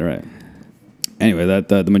 All right. Anyway,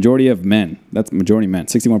 the majority of men. That's majority men.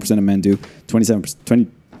 61% of men do.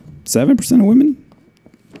 27% of women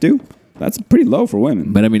do. That's pretty low for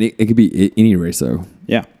women. But I mean, it could be any race, though.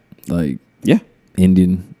 Yeah. Like Yeah.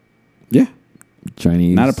 Indian, Yeah.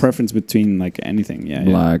 Chinese, Not a preference between like anything. Yeah.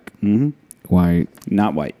 black, white,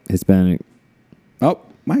 Not white. Hispanic. Oh,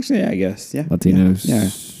 well, actually, yeah, I guess. Yeah. Latinos. Yeah.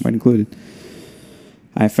 White included.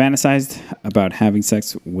 I fantasized about having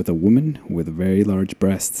sex with a woman with very large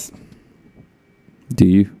breasts. Do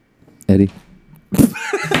you, Eddie?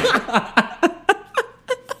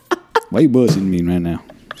 Why you bullshitting me right now?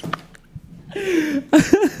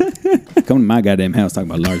 Come to my goddamn house talking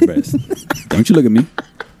about large breasts. Don't you look at me,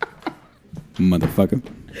 motherfucker.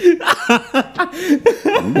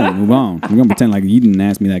 We're gonna move on. We're gonna pretend like you didn't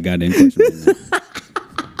ask me that goddamn question. Right now.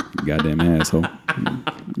 You goddamn asshole.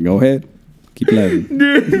 Go ahead. Keep laughing.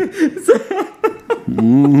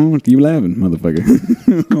 Keep laughing, motherfucker.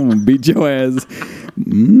 I'm gonna beat your ass.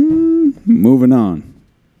 Moving on.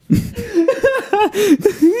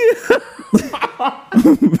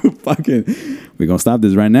 Fucking, we're gonna stop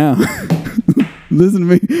this right now. Listen to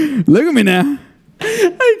me. Look at me now.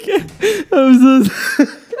 I can't. I'm so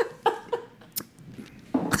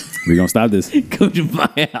We're gonna stop this. Come to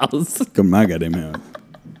my house. Come to my goddamn house.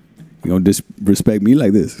 You gonna disrespect me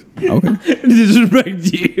like this? Okay.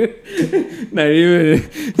 Disrespect you. Not even.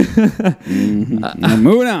 Now,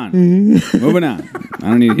 moving on. Moving on. I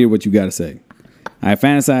don't need to hear what you gotta say. I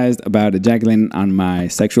fantasized about ejaculating on my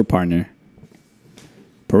sexual partner.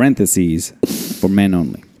 Parentheses for men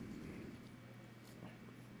only.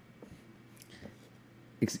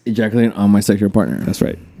 Ejaculating on my sexual partner. That's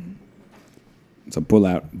right. So pull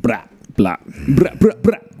out. Blah, blah, blah, blah,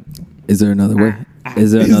 blah. Is there another way?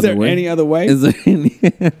 Is there Is another there way? any other way? Is there any?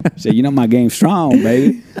 Shit, you know my game's strong,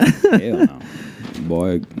 baby. Hell no.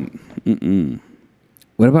 Boy,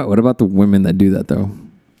 What about the women that do that though?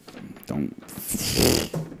 don't.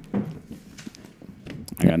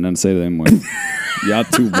 I got nothing to say to them women. Y'all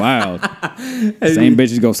too wild. Same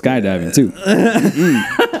bitches go skydiving too.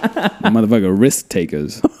 Motherfucker risk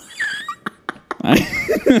takers. I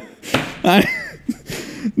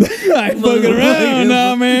ain't fucking around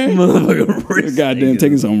now, man. Motherfucker risk Goddamn,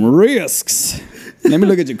 taking some risks. Let me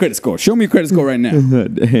look at your credit score. Show me your credit score right now.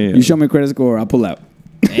 Damn. You show me your credit score, I'll pull out.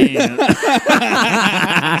 Damn.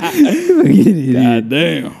 God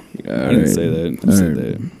damn. I didn't say that. I said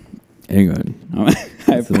that. Hang on. I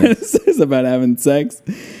have fantasies about having sex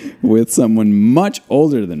with someone much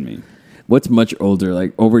older than me. What's much older?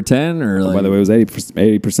 Like over 10 or like? By the way, it was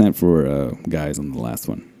 80% for guys on the last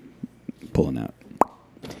one. Pulling out.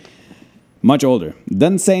 Much older.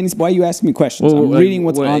 Doesn't say anything. Why are you asking me questions? I'm reading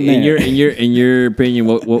what's on there. In your opinion,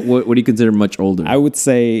 what do you consider much older? I would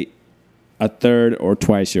say a third or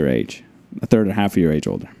twice your age. A third or half of your age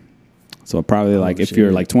older. So probably like if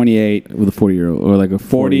you're like 28 with a 40-year-old or like a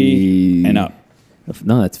 40 and up.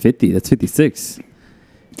 No, that's 50. That's 56.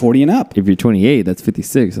 40 and up. If you're 28, that's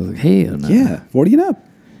 56. I was like, hey, no. Yeah, 40 and up.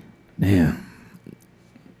 Damn.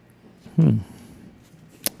 All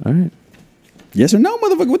right. Yes or no,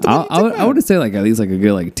 motherfucker? What the fuck I would say like at least like a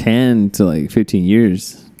good like 10 to like 15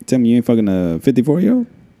 years. Tell me you ain't fucking a 54-year-old?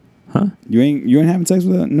 Huh? You ain't having sex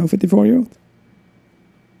with no 54-year-old?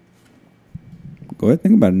 Go ahead,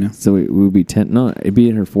 think about it now. So it would be 10. No, it'd be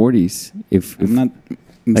in her 40s. If I'm not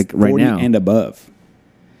like right 40 now and above.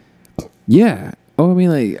 Yeah. Oh, I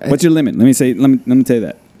mean like. What's your limit? Let me tell you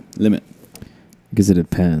that limit. Because it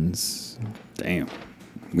depends. Damn,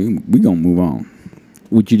 we gonna move on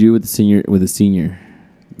Would you do with a senior? With a senior?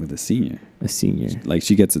 with a senior. A senior. Like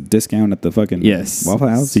she gets a discount at the fucking Yes. Waffle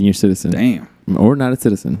House. Senior citizen. Damn, Or not a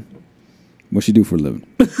citizen. what she do for a living?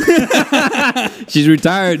 She's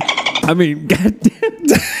retired. I mean, goddamn.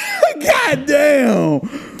 God damn.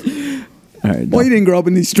 All right. Well, you didn't grow up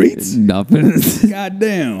in these streets. Dolphins. God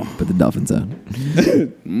damn, Put the dolphins out.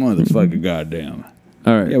 motherfucker. Goddamn.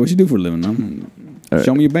 All right. Yeah, what you do for a living? All right.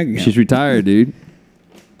 Show me your bank account. She's retired, dude.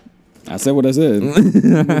 I said what I said.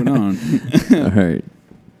 Moving on. All right.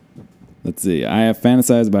 Let's see. I have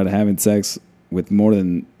fantasized about having sex with more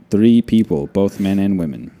than 3 people, both men and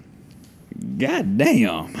women. God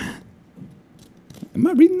damn. Am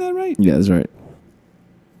I reading that right? Yeah, that's right.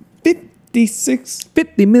 56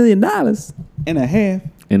 $50 million and a half.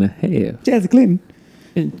 and a half. Jazzy Clinton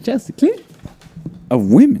And just click.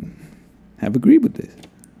 of women have agreed with this.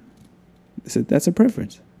 They said that's a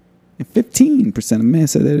preference. And 15% of men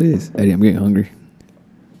said that it is. Eddie, I'm getting hungry.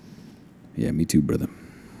 Yeah, me too, brother.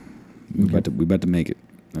 We about to make it.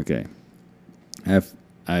 Okay. I've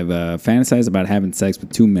fantasized about having sex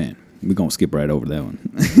with 2 men. We're gonna skip right over that one.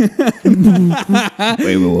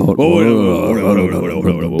 Wait, hold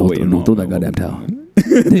on. Don't throw that goddamn towel.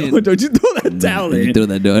 Don't you throw that towel You in. throw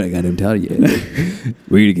that goddamn towel yet.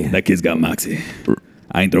 Read it again. That kid's got moxie.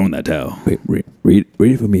 I ain't throwing that towel. Wait, read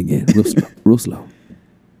it for me again. Real slow.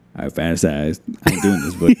 I fantasized. I ain't doing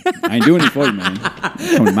this, but I ain't doing it for you, man.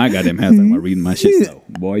 Come to my goddamn house. I'm reading my shit slow.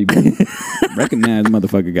 Boy, you recognize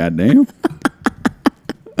motherfucker, goddamn.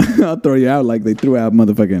 I'll throw you out like they threw out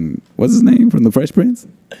motherfucking, what's his name from the Fresh Prince?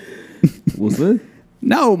 What's that?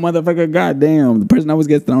 No, motherfucker, goddamn. The person always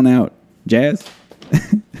gets thrown out. Jazz? I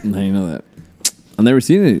didn't know that. I've never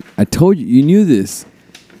seen it. I told you. You knew this.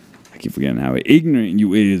 I keep forgetting how ignorant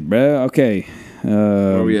you is, bruh. Okay.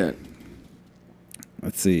 Where are we at?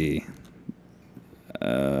 Let's see.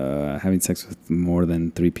 Having sex with more than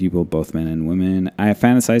 3 people, both men and women. I have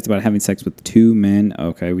fantasized about having sex with 2 men.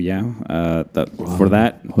 Okay, yeah. For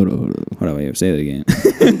that. Hold on. Wait, say that again.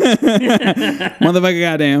 Motherfucker,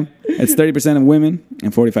 goddamn. It's 30% of women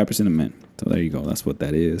and 45% of men. So there you go. That's what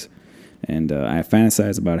that is. And I have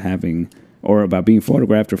fantasized about being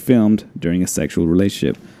photographed or filmed during a sexual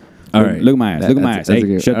relationship. All right. Look at my eyes. Look at my eyes.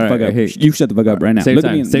 Hey, shut the fuck up. You shut the fuck up right now. Look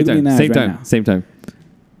at me. Look at me in the eyes right now. Same time.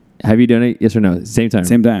 Have you done it? Yes or no? Same time.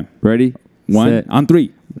 Same time. Ready? 1 set. on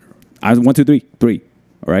 3. 1, 2, 3. 3.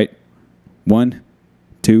 All right. 1,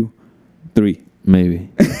 2, 3. Maybe.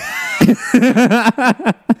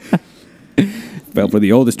 Fell for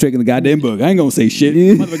the oldest trick in the goddamn book. I ain't gonna say shit.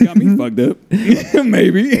 Motherfucker got me fucked up.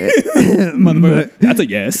 Maybe. Motherfucker. That's a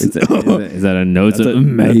yes. Is that a no? That's a-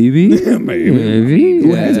 Maybe. Maybe.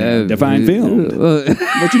 Who has it? Define film.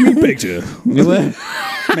 What you mean picture?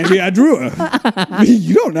 Maybe I drew her.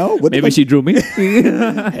 You don't know. What the Maybe fuck? she drew me.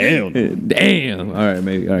 Hell no. Damn. All right,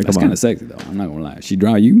 maybe. All right, That's come kind on. of sexy though. I'm not gonna lie. She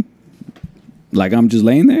draw you? Like I'm just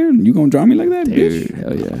laying there and you gonna draw me like that, Dude, bitch?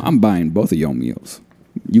 hell yeah. I'm buying both of your meals.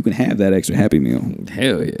 You can have that extra Happy Meal.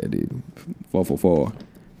 Hell yeah, dude. 4 for 4.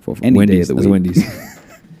 For any Wendy's. day of the That's week. Wendy's.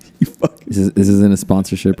 You fucking This isn't a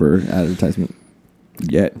sponsorship or advertisement.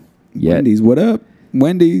 yet. Yet. Wendy's, what up?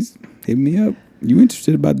 Wendy's, hit me up. You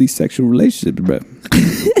interested about these sexual relationships, bro?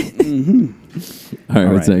 All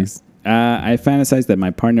right, what's right. next? I fantasize that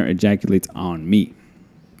my partner ejaculates on me.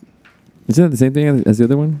 Isn't that the same thing as the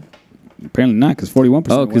other one? Apparently not, because 41%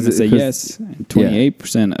 Oh, of women 'cause- say 'cause- yes, and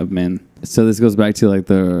 28% of men. So this goes back to like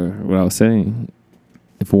what I was saying.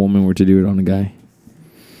 If a woman were to do it on a guy,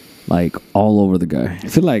 like all over the guy. I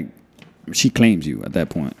feel like she claims you at that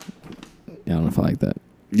point. Yeah, I don't know if I like that.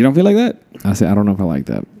 You don't feel like that? I say I don't know if I like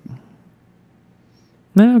that.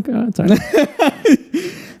 No, okay, it's all right.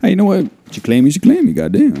 Hey, you know what? She claim you,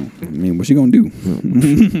 goddamn. I mean, what's she gonna do?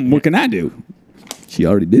 What can I do? She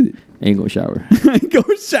already did it. Ain't gonna shower. Go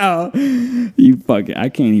shower. You fucking, I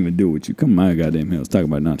can't even do it with you. Come on, goddamn hell. Let's talk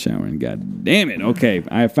about not showering. God damn it. Okay.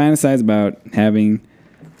 I fantasize about having.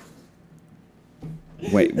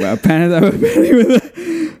 Wait, well, I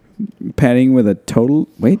fantasize about petting with a total.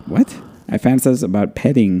 Wait, what? I fantasize about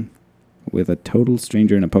petting with a total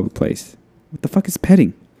stranger in a public place. What the fuck is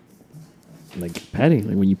petting? Like petting,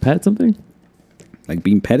 like when you pet something. Like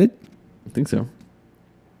being petted? I think so.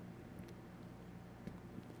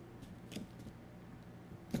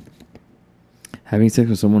 Having sex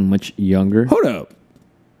with someone much younger Hold up.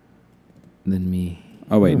 than me.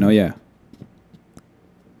 Oh, wait. No, yeah.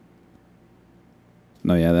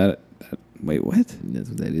 No, yeah, that wait, what? That's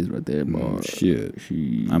what that is right there, boy. Shit.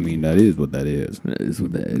 I mean, that is what that is. That is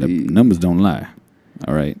what that The is. numbers don't lie.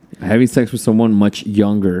 All right. Having sex with someone much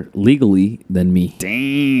younger legally than me.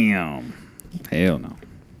 Damn. Hell no.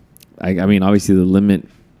 I mean, obviously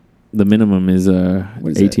the minimum is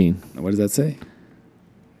What is 18. What does that say?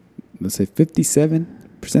 Let's say 57%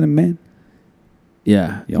 of men.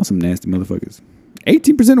 Yeah, Y'all some nasty motherfuckers.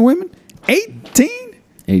 18% of women? 18?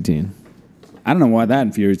 18. I don't know why that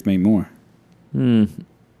infuriates me more. No,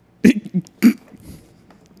 I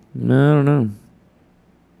don't know.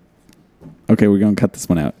 Okay, we're going to cut this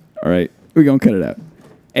one out. All right. We're going to cut it out.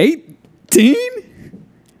 18?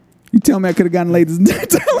 You tell me I could have gotten laid this entire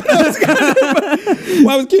time when I was when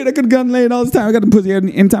I was a kid, I could have gotten laid all this time. I got the pussy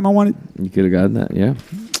anytime I wanted. You could have gotten that, yeah.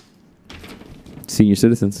 Senior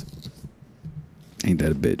citizens. Ain't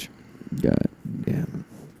that a bitch? Got it. Yeah.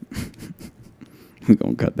 We're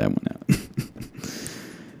going to cut that one out.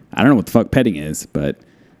 I don't know what the fuck petting is, but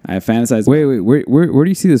I fantasize. Wait. Where do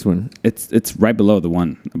you see this one? It's right below the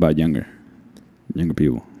one about younger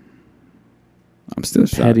people. I'm still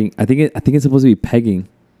shocked. Petting. I think it's supposed to be pegging.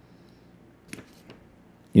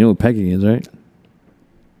 You know what pegging is, right?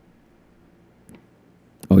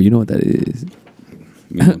 Oh, you know what that is.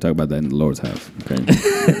 We don't talk about that in the Lord's house. Okay,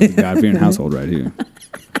 it's a God-fearing household right here.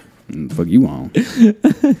 And the fuck you on?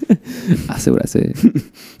 I said what I said.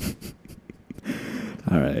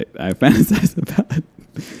 All right, I fantasize about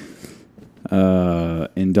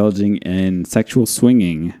indulging in sexual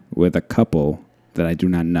swinging with a couple that I do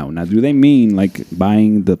not know. Now, do they mean like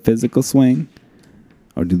buying the physical swing,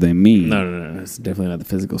 or do they mean No. It's definitely not the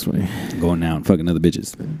physical swing. going out and fucking other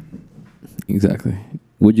bitches? Exactly.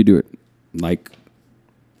 Would you do it? Like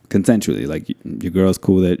consensually, like your girl's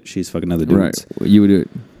cool that she's fucking other dudes. Right. You would do it.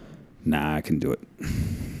 Nah, I can do it.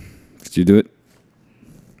 Could you do it?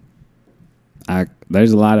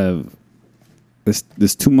 There's a lot of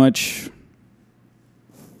there's too much.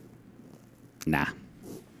 Nah.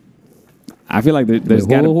 I feel like there's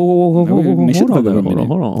got to. Hold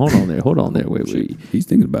on there. Wait. He's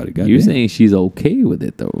thinking about it. You're saying she's okay with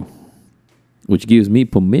it though, which gives me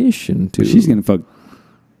permission to. She's gonna fuck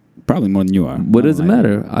probably more than you are. What does it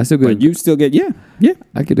matter? I still get. But you still get yeah.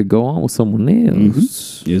 I get to go on with someone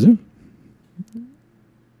else. Yes, sir.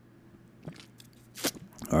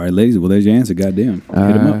 All right, ladies. Well, there's your answer. Goddamn. Hit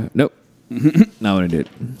him up. Nope. Not what I did.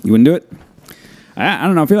 You wouldn't do it? I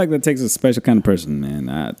don't know. I feel like that takes a special kind of person, man.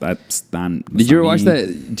 Did you ever watch that?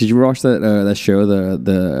 Did you ever watch that show?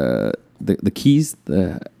 The Keys.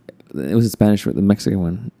 It was in Spanish, the Mexican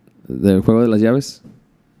one. The Juego de las Llaves.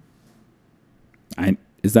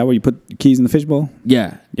 Is that where you put the keys in the fishbowl?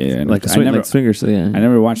 Yeah. Yeah. Like swingers. Yeah. I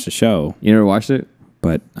never watched the show, You never watched it?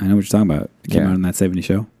 but I know what you're talking about. It came Yeah. out on that 70s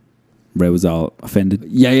show. Ray was all offended.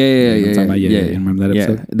 Yeah. You know what I'm talking about? Yeah. Remember that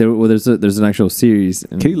episode? There's an actual series.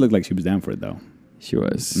 And Kitty looked like she was down for it, though. she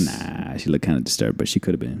was. Nah, she looked kind of disturbed, but she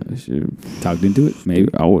could have been She, talked into it. Maybe.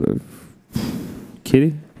 I would have.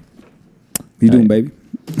 Kitty. You doing, baby?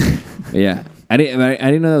 Yeah. I didn't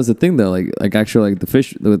know that was a thing though. Like actually, like the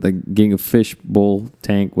fish with like getting a fish bowl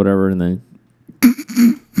tank, whatever, and then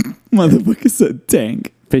Motherfucker said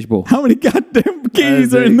tank. Fishbowl. How many goddamn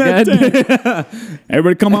keys are in that tank?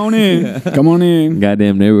 Everybody come on in. Come on in.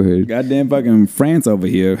 Goddamn neighborhood. Goddamn fucking France over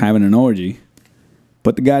here having an orgy.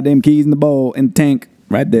 Put the goddamn keys in the bowl, in the tank,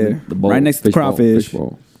 right there. The bowl. Right next to the crawfish.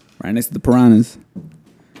 Fishbowl. Right next to the piranhas.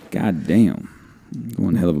 God damn.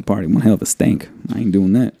 One hell of a party. One hell of a stank. I ain't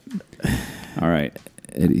doing that. All right.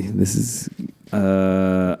 Eddie, this is...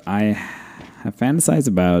 I have fantasized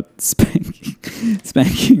about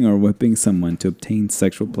spanking or whipping someone to obtain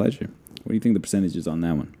sexual pleasure. What do you think the percentage is on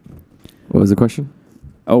that one? What was the question?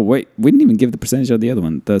 Oh, wait. We didn't even give the percentage of the other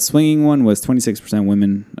one. The swinging one was 26%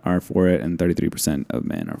 women are for it and 33% of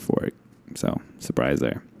men are for it. So, surprise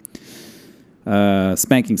there.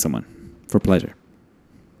 Spanking someone for pleasure.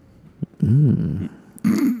 Don't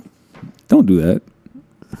do that.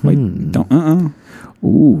 Wait, don't.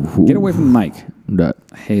 Ooh. Get away from the mic. That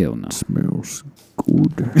Hell no. smells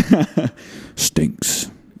good. Stinks.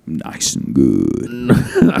 Nice and good.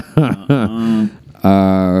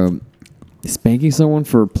 Spanking someone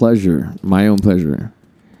for pleasure. My own pleasure.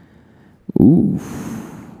 Ooh.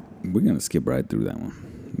 We're going to skip right through that one.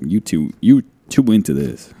 You too into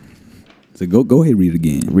this. So go ahead and read it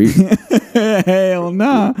again. Read. Hell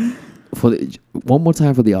nah. One more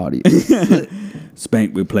time for the audience.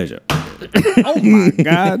 Spank with pleasure. Oh my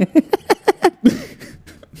God.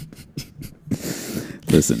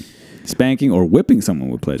 Listen, spanking or whipping someone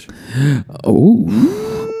with pleasure. Oh.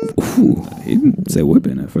 He didn't say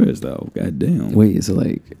whipping at first though. God damn. Wait, so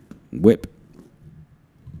like Whip.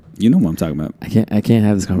 You know what I'm talking about. I can't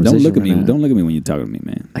have this conversation. Don't look at right me. now. Don't look at me when you're talking to me,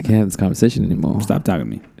 man. I can't have this conversation anymore. Stop talking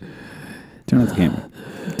to me. Turn off the camera.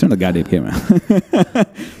 Turn the goddamn camera.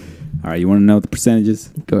 All right, you want to know the percentages?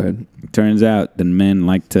 Go ahead. Turns out that men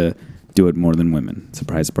like to do it more than women.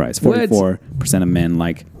 Surprise, surprise. 44% of men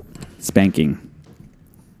like spanking.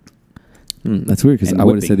 That's weird because And I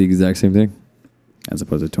would have whipping. said the exact same thing. As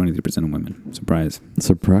opposed to 23% of women. Surprise.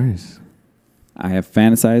 Surprise. I have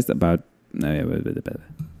fantasized about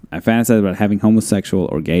having homosexual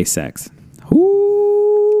or gay sex.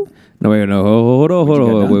 Ooh. No, wait, no, hold on, What you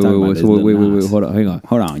got done wait, talking about this Lil Nas? hold on, hang on.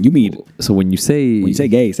 Hold on. You mean So when you say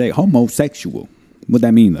gay, say homosexual. What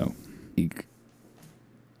that mean though?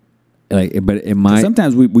 like, but am I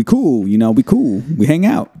Sometimes we cool, you know, we cool. We hang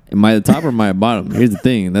out. am I the top or am I the bottom? Here's the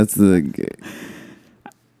thing. That's the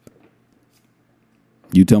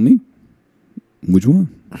You tell me. Which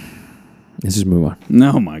one? let's just move on.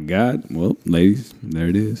 No, my God. Well, ladies, there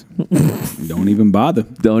it is. Don't even bother.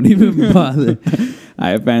 Don't even bother. I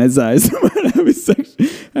have fantasized about having sex.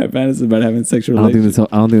 I have fantasized about having sexual I don't relations.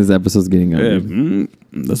 think this episode's getting out. Yeah,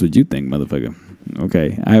 that's what you think, motherfucker.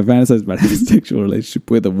 Okay. I have fantasized about having a sexual relationship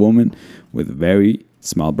with a woman with very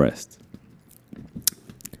small breasts.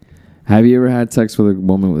 Have you ever had sex with a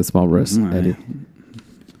woman with small breasts, Mm, Eddie?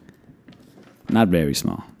 Not very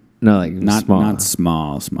small. No, like Not small. Not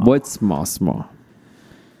small. What's small?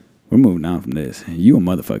 We're moving on from this. You a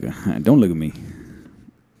motherfucker. Don't look at me.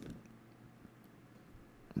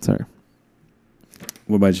 Sorry.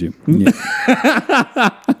 What about you? Yeah.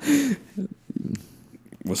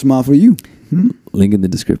 What's small for you? Link in the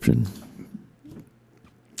description.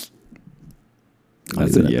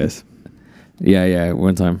 That's a yes. Yeah.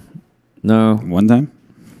 One time. No. One time?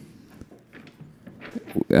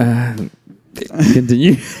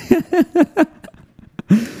 Continue.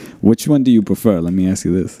 Which one do you prefer? Let me ask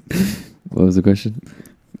you this. What was the question?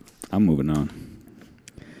 I'm moving on.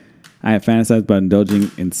 I have fantasized about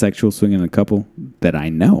indulging in sexual swinging in a couple that I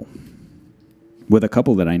know. With a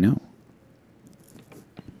couple that I know.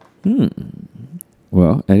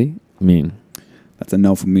 Well, Eddie, I mean, That's a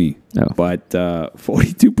no for me. Oh. But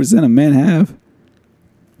 42% of men have.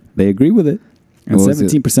 They agree with it. And What was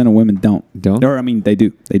it? 17% of women don't. Don't? Or, I mean, they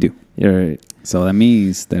do. They do. You're right. So that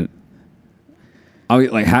means that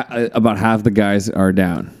Like about half the guys are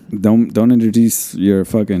down. don't introduce your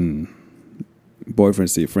fucking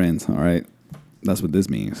boyfriends to your friends, all right? That's what this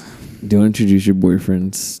means. Don't introduce your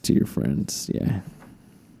boyfriends to your friends. Yeah.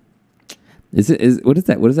 What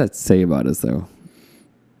does that say about us though?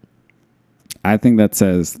 I think that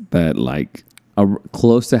says that, like,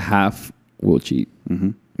 Close to half will cheat.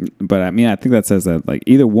 but I mean, I think that says that, like,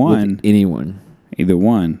 either With one, anyone.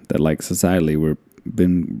 that, like, societally we're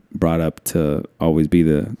been brought up to always be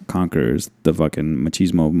the conquerors, the fucking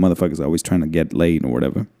machismo motherfuckers always trying to get laid or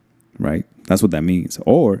whatever, right? That's what that means.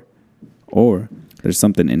 Or there's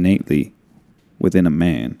something innately within a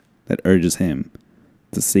man that urges him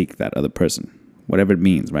to seek that other person, whatever it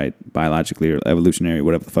means, right? Biologically or evolutionary,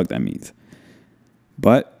 whatever the fuck that means.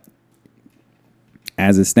 But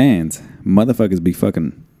as it stands, motherfuckers be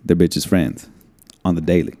fucking their bitches' friends on the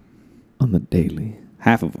daily. On the daily.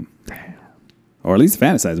 half of them, or at least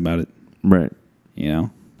fantasize about it. Right. You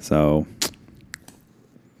know, so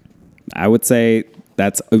I would say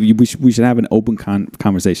we should have an open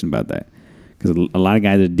conversation about that, because a lot of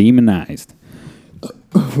guys are demonized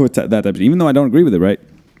for that type of, even though I don't agree with it, right?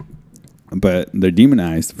 But they're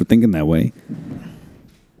demonized for thinking that way,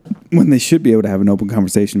 when they should be able to have an open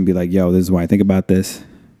conversation and be like, yo, this is why I think about this.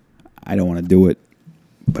 I don't want to do it,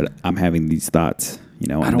 but I'm having these thoughts, you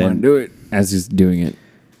know. I don't want to do it. As just doing it.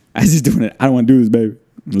 As just doing it. I don't want to do this, baby.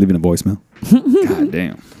 I'm leaving a voicemail. God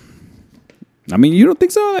damn. I mean, you don't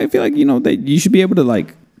think so? I feel like, you know, that you should be able to,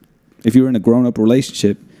 like, if you're in a grown-up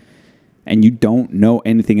relationship and you don't know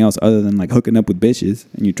anything else other than, like, hooking up with bitches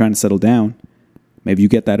and you're trying to settle down, maybe you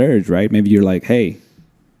get that urge, right? Maybe you're like, hey,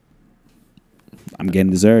 I'm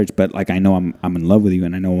getting this urge, but, like, I know I'm in love with you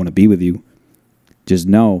and I know I want to be with you. Just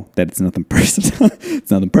know that it's nothing personal.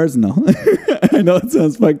 It's nothing personal. I know it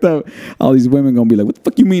sounds fucked up. All these women going to be like, what the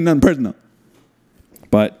fuck you mean nothing personal?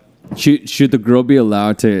 But should the girl be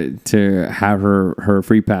allowed to have her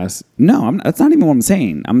free pass? No, that's not even what I'm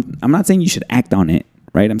saying. I'm not saying you should act on it,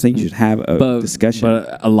 right? I'm saying you should have a discussion.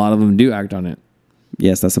 But a lot of them do act on it.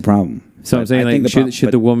 Yes, that's the problem. So I'm saying, like,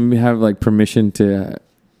 should the woman have, like, permission to,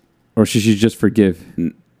 or should she just forgive?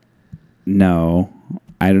 No,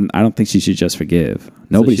 I don't think she should just forgive.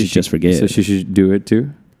 Nobody should just forgive. So she should do it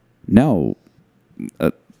too? No.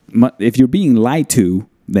 If you're being lied to,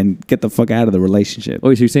 then get the fuck out of the relationship.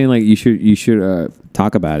 Oh, so you're saying, like, you should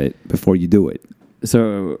talk about it before you do it.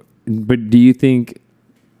 So, but do you think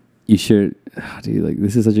you should? Dude, like,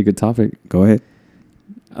 this is such a good topic. Go ahead.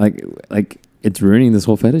 Like it's ruining this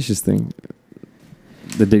whole fetishes thing.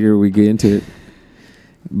 The digger we get into it,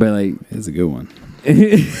 but, like, it's a good one.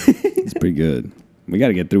 It's pretty good. We got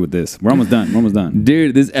to get through with this. We're almost done.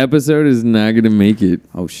 Dude, this episode is not gonna make it.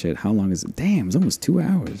 Oh shit! How long is it? Damn, it's almost 2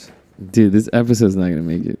 hours. Dude, this episode's not gonna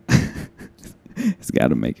make it. It's got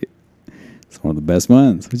to make it. It's one of the best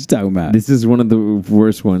ones. What you talking about? This is one of the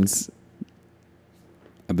worst ones.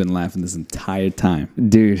 I've been laughing this entire time.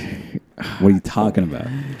 Dude. What are you talking about?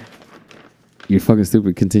 You're fucking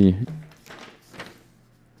stupid. Continue.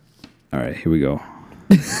 All right, here we go.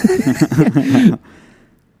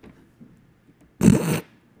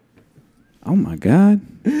 Oh my God.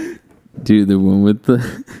 Dude, the one with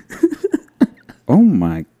the... Oh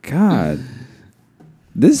my God.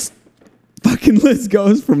 This fucking list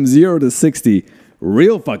goes from 0 to 60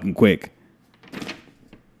 real fucking quick.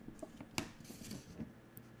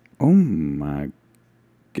 Oh my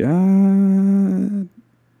God.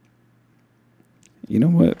 You know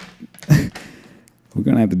what? We're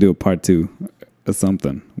going to have to do a part 2 or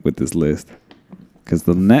something with this list. Because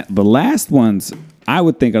the last ones, I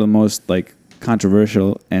would think, are the most, like,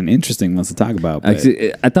 controversial and interesting ones to talk about.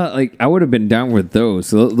 Actually, I thought, like, I would have been down with those.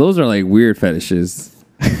 So those are, like, weird fetishes.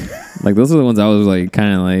 Like, those are the ones I was, like,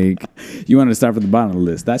 kind of like... You wanted to start from the bottom of the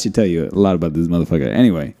list. That should tell you a lot about this motherfucker.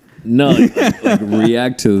 Anyway. No, like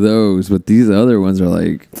react to those. But these other ones are,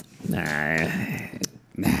 like... Nah.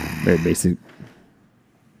 Very basic.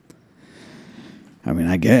 I mean,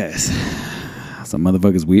 I guess. Some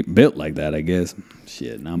motherfuckers built like that, I guess.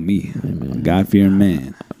 Shit, not me. Hey, I'm a God-fearing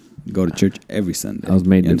man. Go to church every Sunday. I was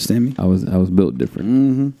made. You understand me? I was built different.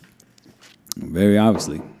 Mm-hmm. Very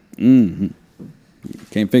obviously. Mm-hmm.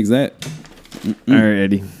 Can't fix that. All right,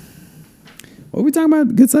 Eddie. What are we talking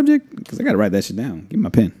about? Good subject? Because I got to write that shit down. Give me my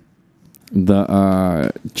pen.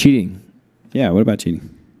 The cheating. Yeah, what about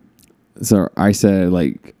cheating? So I said,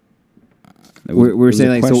 like... We're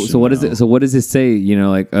saying, like, so what is it? So what does it say? You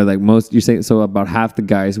know, like most, you're saying, so about half the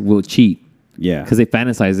guys will cheat. Yeah. Because they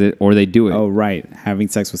fantasize it or they do it. Oh, right. Having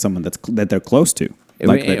sex with someone that they're close to.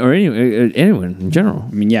 Like or anyone in general.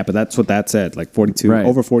 I mean, yeah, but that's what that said. Like 42, right.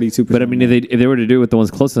 Over 42%. But I mean, if they were to do it with the ones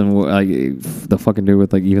close to them, like they'll fucking do it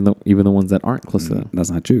with, like, even the ones that aren't close to them. That's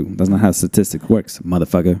not true. That's not how statistics works,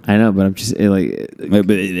 motherfucker. I know, but I'm just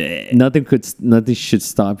nothing should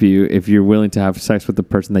stop you if you're willing to have sex with the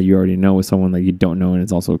person that you already know with someone that you don't know and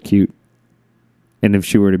it's also cute. And if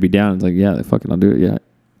she were to be down, it's like, yeah, fucking, I'll do it. Yeah.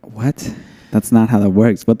 What? That's not how that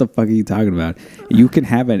works. What the fuck are you talking about? You can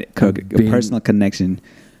have a personal connection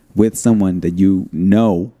with someone that you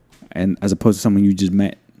know, and as opposed to someone you just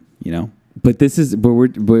met, you know? But this is, but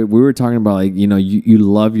we were talking about, like, you know, you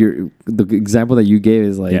love the example that you gave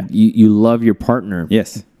is like, you love your partner.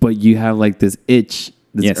 Yes. But you have, like, this itch,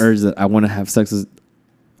 this urge that I want to have sex with.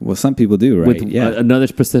 Well, some people do, right? With another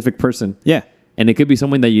specific person. Yeah. And it could be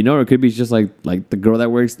someone that you know, or it could be just like the girl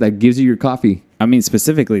that gives you your coffee. I mean,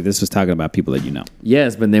 specifically, this was talking about people that you know.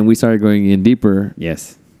 Yes, but then we started going in deeper.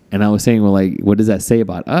 Yes. And I was saying, well, like, what does that say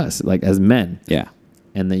about us, like, as men? Yeah.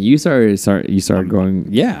 and then you started going,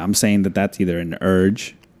 Yeah, I'm saying that that's either an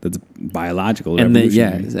urge that's biological, and then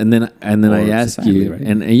evolutionary. and then I Or asked society, you, right?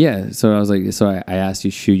 and so I was like, I asked you,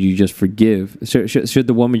 should you just forgive? Should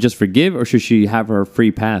the woman just forgive, or should she have her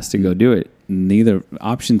free pass to go do it? Neither.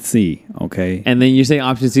 Option C, okay? And then you're saying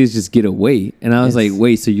option C is just get away, and I was Yes. like,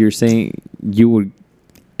 wait, so you're saying you would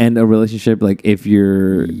end a relationship like if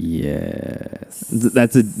you're Yes.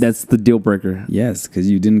 that's the deal breaker. Yes, because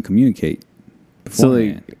you didn't communicate So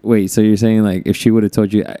beforehand. like, wait, so you're saying like if she would have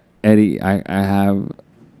told you, Eddie, I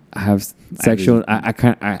have sexual,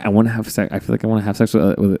 I want to have sex. I feel like I want to have sex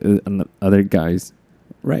with other guys.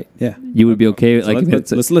 Right, yeah. You would be okay. So Like,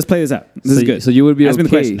 if it's, let's play this out. This is good. So you would be Ask me the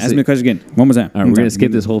okay. question. Ask So- me the question again. One more time. all right, we're gonna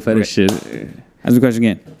skip this whole fetish shit. Ask me the question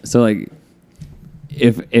again. So like,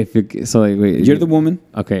 so like, wait, You're the woman.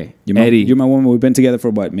 okay, You're Eddie, my woman. We've been together for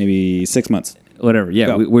what? Maybe 6 months. whatever. Yeah,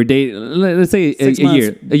 Go. we're dating. Let's say a 6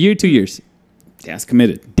 months. year, 2 years. Yeah, it's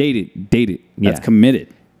committed. Dated. Yeah, That's committed.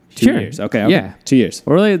 2 Sure. years. Okay. Yeah. 2 years.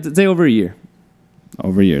 or like let's say over a year.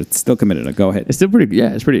 Over a year. It's still committed. Go ahead. It's still pretty.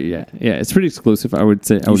 Yeah, it's pretty. Yeah, it's pretty exclusive. I would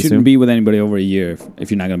say. I You would shouldn't assume. be with anybody over a year if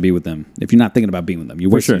you're not going to be with them. If you're not thinking about being with them, you're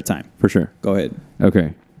For wasting sure. your time. For sure. Go ahead.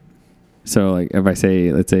 Okay. So like if I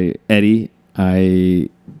say, let's say Eddie, I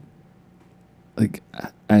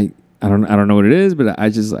don't know what it is, but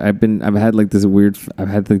I've had like this weird, I've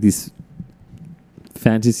had like these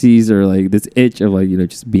fantasies or like this itch of like,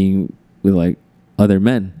 just being with like other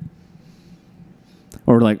men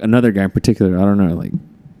or like another guy in particular. I don't know. Like,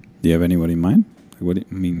 Do you have anybody in mind? Like, what do you,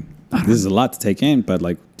 I mean, this is a lot to take in, but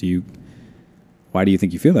like, why do you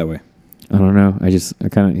think you feel that way? I don't know. He's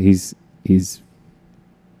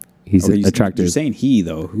Okay, attractive. You're saying he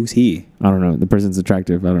though. Who's he? I don't know. The person's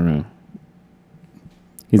attractive. I don't know.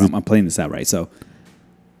 I'm playing this out right. So,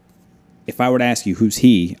 if I were to ask you who's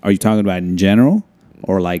he, are you talking about in general,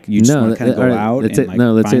 or like you just want to kind of go out Let's and say, like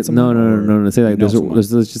no, let's find say no. someone, or Let's say like you know there's someone? let's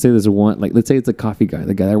just say there's one, like let's say it's a coffee guy,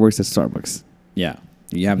 the guy that works at Starbucks. Yeah,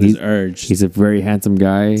 you have this urge He's a very handsome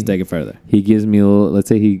guy. to take it further. He gives me let's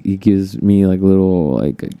say he gives me like little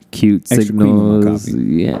like cute Extra cream in my signals. coffee.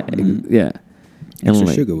 Yeah, Mhm. yeah. Extra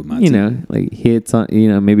like, sugar with my you tea. know, like hits on,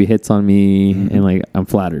 maybe hits on me, Mhm. and like I'm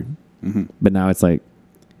flattered. Hmm. But now it's like,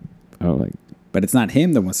 oh, like, But it's not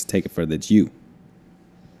him that wants to take it further. It's you.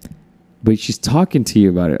 but she's talking to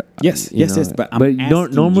you about it. Yes, you yes, know? yes, but I'm don't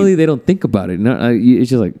asking normally you. they don't think about it. No,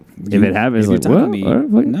 it's just like if it happens, If you're like talking what? to me, All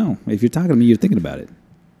right, fuck it. no. If you're talking to me, you're thinking about it.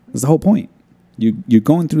 That's the whole point. You're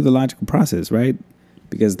going through the logical process, right?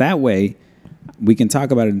 Because that way, we can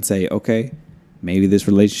talk about it and say, okay, maybe this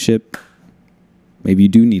relationship, maybe you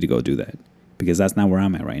do need to go do that because that's not where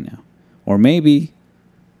I'm at right now, or maybe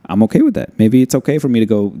I'm okay with that. Maybe it's okay for you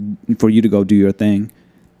to go do your thing,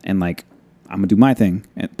 and like I'm gonna do my thing,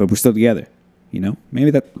 but we're still together.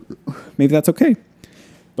 Maybe that's okay.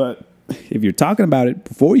 But if you're talking about it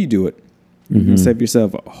before you do it, you're gonna save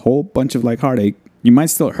yourself a whole bunch of like heartache. You might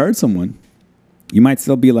still hurt someone. You might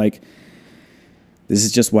still be like, this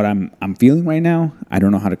is just what I'm feeling right now. I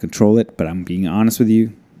don't know how to control it, but I'm being honest with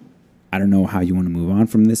you. I don't know how you want to move on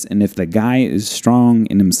from this. And if the guy is strong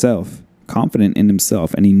in himself, confident in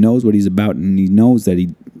himself, and he knows what he's about, and he knows that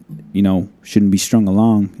he, shouldn't be strung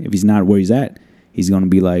along if he's not where he's at, he's going to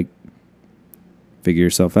be like, figure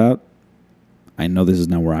yourself out. I know this is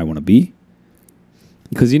not where I want to be.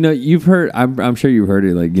 Because you've heard. I'm sure you've heard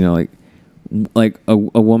it. Like a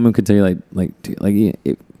woman could tell you like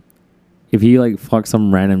if he like fucks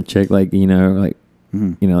some random chick, like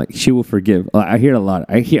like she will forgive. I hear it a lot.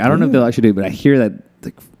 I don't know if they'll actually do it, but I hear that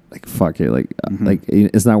like fuck it, like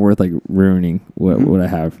it's not worth like ruining what I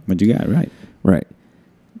have. But you got it Right.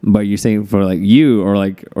 But you're saying for like you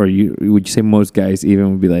or you would you say most guys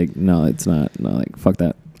even would be like, no, it's not. No, like fuck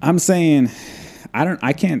that. I'm saying,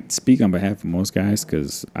 I can't speak on behalf of most guys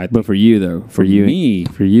because But for you though, for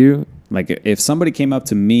you, like if somebody came up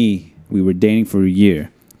to me, we were dating for a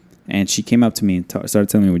year, and she came up to me and started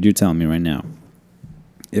telling me what you're telling me right now.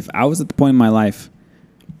 If I was at the point in my life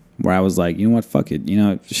where I was like, you know what, fuck it,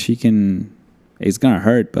 she can, it's gonna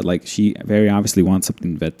hurt, but like she very obviously wants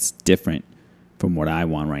something that's different from what I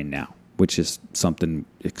want right now, which is something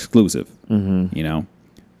exclusive,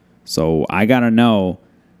 So I gotta know,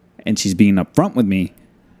 and she's being upfront with me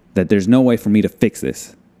that there's no way for me to fix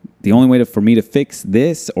this. The only way for me to fix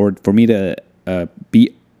this, or for me to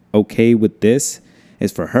be okay with this,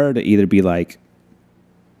 is for her to either be like,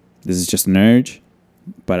 this is just an urge,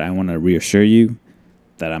 but I want to reassure you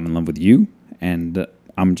that I'm in love with you, and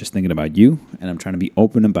I'm just thinking about you, and I'm trying to be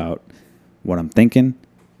open about what I'm thinking.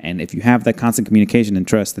 And if you have that constant communication and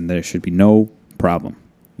trust, then there should be no problem,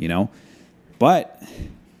 But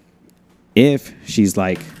if she's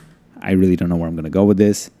like, I really don't know where I'm going to go with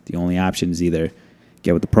this. The only option is either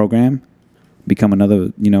get with the program, become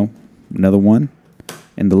another one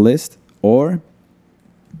in the list, or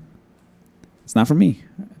it's not for me.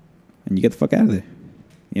 And you get the fuck out of there,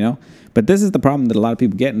 you know? But this is the problem that a lot of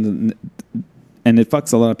people get, and it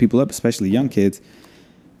fucks a lot of people up, especially young kids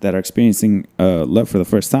that are experiencing love for the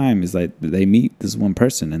first time. Is like they meet this one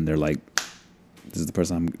person and they're like, this is the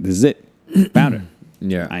person this is it. Found her.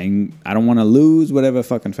 Yeah. I don't want to lose whatever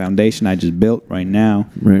fucking foundation I just built right now.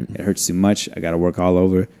 Right. It hurts too much. I got to work all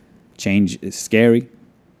over. Change is scary.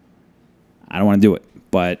 I don't want to do it.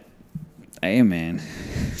 But, hey, man,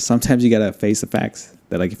 sometimes you got to face the facts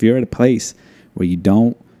that, like, if you're at a place where you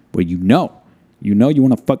know you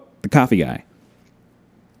want to fuck the coffee guy,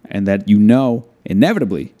 and that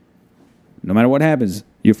inevitably, no matter what happens,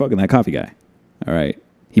 you're fucking that coffee guy. All right.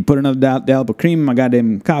 He put another dollop of cream in my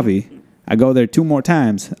goddamn coffee. I go there 2 more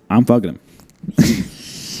times, I'm fucking him.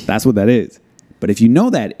 That's what that is. But if you know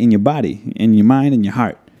that in your body, in your mind, in your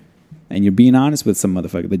heart, and you're being honest with some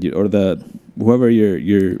motherfucker that whoever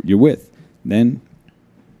you're with, then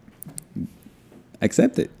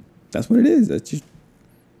accept it. That's what it is. That's just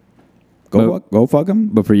go fuck him.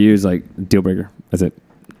 But for you, it's like deal breaker. That's it.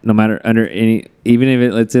 No matter under any, even if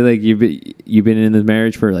it, let's say like you've been in this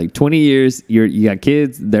marriage for like 20 years, you got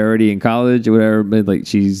kids, they're already in college or whatever, but like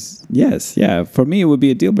she's. Yes. Yeah. For me, it would be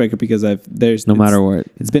a deal breaker because no matter what,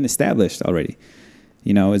 it's been established already.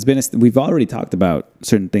 You know, we've already talked about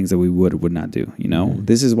certain things that we would or would not do. You know,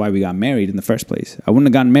 This is why we got married in the first place. I wouldn't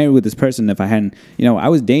have gotten married with this person if I hadn't, I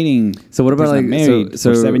was dating. So what about like married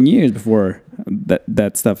for 7 years before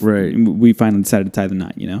that stuff? Right. We finally decided to tie the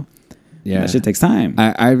knot, Yeah. And that shit takes time.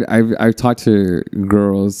 I've talked to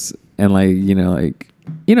girls and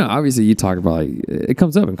obviously you talk about like, it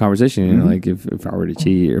comes up in conversation, like if I were to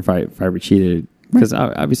cheat or if I ever cheated, because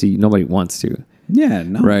obviously nobody wants to. Yeah.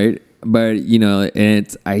 No. Right. But,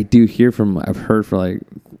 and I do hear I've heard I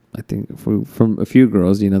think from a few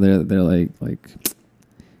girls, they're like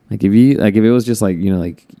if it was just like,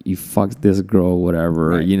 like you fucked this girl, whatever,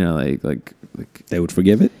 right. like they would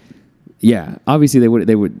forgive it. Yeah, obviously they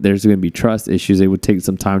would. There's going to be trust issues. They would take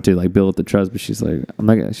some time to like build up the trust. But she's like,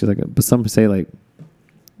 but some say like,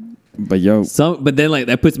 but then like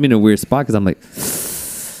that puts me in a weird spot because I'm like,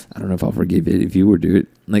 I don't know if I'll forgive it if you were to do it.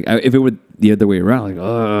 Like if it were the other way around,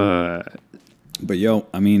 like, But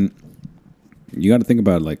I mean, you got to think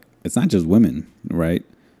about like it's not just women, right?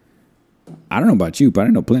 I don't know about you, but I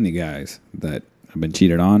know plenty of guys that have been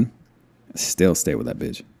cheated on, still stay with that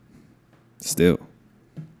bitch, still.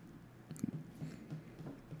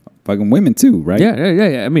 Fucking women too, right? Yeah.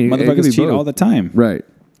 I mean, motherfuckers cheat all the time. Right.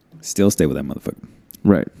 Still stay with that motherfucker.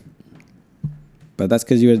 Right. But that's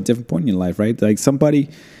because you're at a different point in your life, right? Like somebody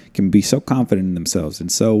can be so confident in themselves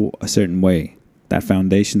and so a certain way. That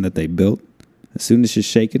foundation that they built, as soon as it's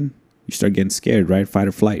shaken, you start getting scared, right? Fight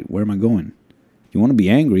or flight. Where am I going? You want to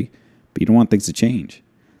be angry, but you don't want things to change.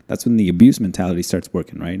 That's when the abuse mentality starts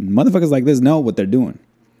working, right? And motherfuckers like this know what they're doing.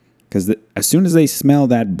 Because as soon as they smell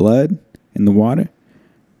that blood in the water,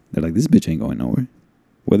 they're like, this bitch ain't going nowhere.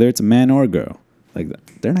 Whether it's a man or a girl.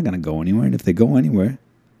 Like, they're not going to go anywhere. And if they go anywhere,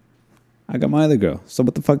 I got my other girl. So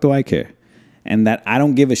what the fuck do I care? And that I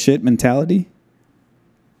don't give a shit mentality,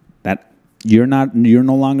 that you're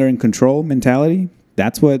no longer in control mentality,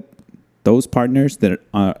 that's what those partners that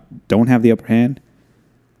don't have the upper hand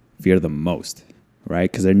fear the most,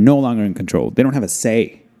 right? Because they're no longer in control. They don't have a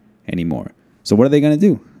say anymore. So what are they going to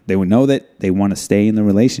do? They would know that they want to stay in the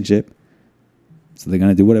relationship. So they're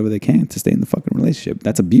going to do whatever they can to stay in the fucking relationship.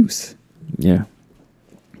 That's abuse. Yeah.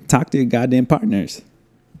 Talk to your goddamn partners.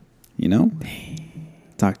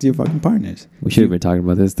 Talk to your fucking partners. We should have been talking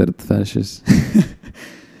about this instead of the fetishes.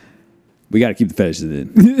 We got to keep the fetishes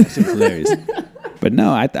in. That shit's hilarious. But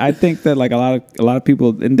no, I think that like a lot of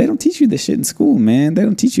people, and they don't teach you this shit in school, man. They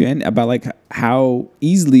don't teach you about like how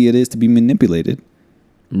easily it is to be manipulated.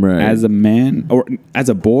 Right. As a man or as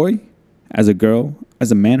a boy, as a girl,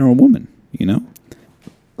 as a man or a woman,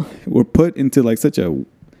 We're put into like we're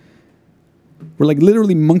like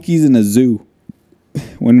literally monkeys in a zoo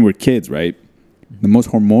when we're kids, right? The most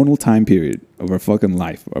hormonal time period of our fucking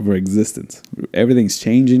life, of our existence. Everything's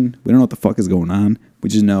changing. We don't know what the fuck is going on. We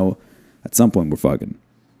just know at some point we're fucking.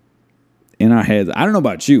 In our heads, I don't know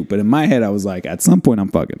about you, but in my head, I was like, at some point I'm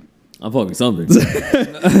fucking. I'm fucking something.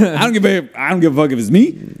 I don't give a fuck if it's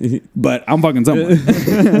me, but I'm fucking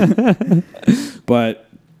someone. But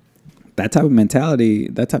that type of mentality,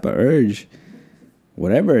 that type of urge,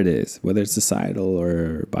 whatever it is, whether it's societal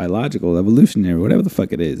or biological, evolutionary, whatever the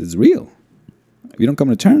fuck it is, it's real. If you don't come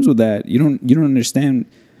to terms with that, you don't understand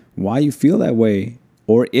why you feel that way,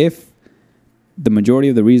 or if the majority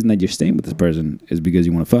of the reason that you're staying with this person is because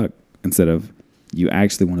you want to fuck instead of you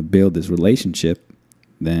actually want to build this relationship,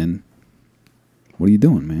 then what are you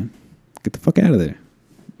doing, man? Get the fuck out of there.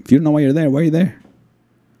 If you don't know why you're there, why are you there?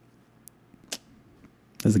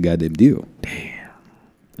 That's a goddamn deal. Damn.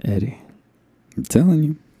 Eddie. I'm telling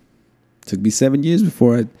you. It took me 7 years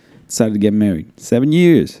before I decided to get married. 7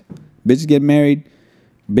 years. Bitches get married.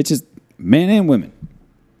 Bitches, men and women,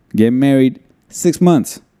 get married 6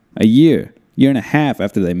 months, a year and a half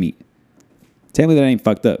after they meet. Tell me that ain't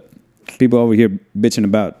fucked up. People over here bitching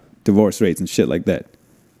about divorce rates and shit like that.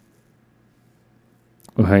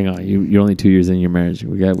 Oh, hang on. You're only 2 years in your marriage.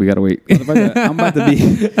 We got to wait. I'm about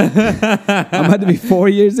to be 4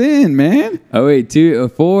 years in, man. Oh wait,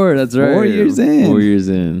 4. That's right. 4 years in. 4 years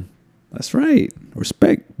in. That's right.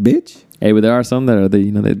 Respect, bitch. Hey, but there are some that are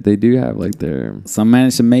they do have like their. Some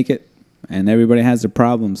manage to make it, and everybody has their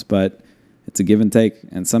problems, but it's a give and take.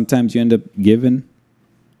 And sometimes you end up giving,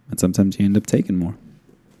 and sometimes you end up taking more.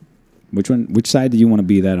 Which side do you want to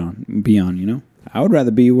be on, you know? I would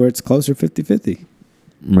rather be where it's closer 50-50.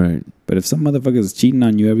 Right. But if some motherfucker is cheating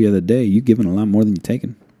on you every other day, you giving a lot more than you're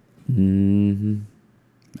taking. Mm-hmm.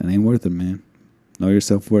 That ain't worth it, man. Know your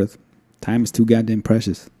self-worth. Time is too goddamn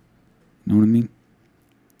precious. You know what I mean?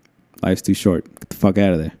 Life's too short. Get the fuck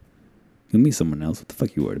out of there. You'll meet someone else. What the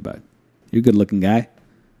fuck you worried about? You're a good-looking guy.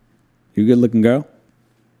 You're a good-looking girl.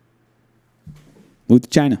 Move to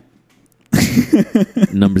China.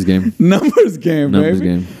 Numbers game. Numbers game, Numbers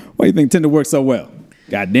baby. game. Why do you think Tinder works so well?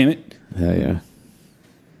 God damn it. Hell yeah.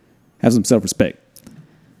 Have some self-respect. If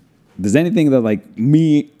there's anything that like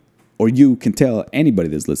me or you can tell anybody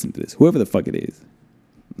that's listening to this, whoever the fuck it is,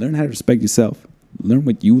 learn how to respect yourself. Learn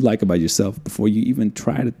what you like about yourself before you even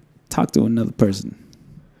try to talk to another person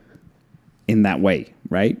in that way,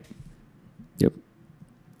 right? Yep.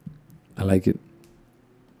 I like it.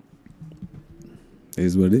 It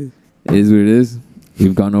is what it is. It is what it is.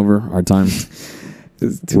 We've gone over our time.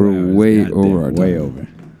 We're way over our time. Way over.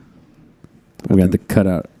 We got to cut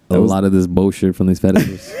out a lot of this bullshit from these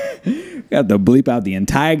fetishes. We got to bleep out the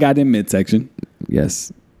entire goddamn midsection.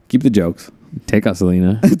 Yes. Keep the jokes. Take out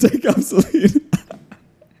Selena. Take off Selena.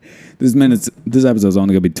 This episode's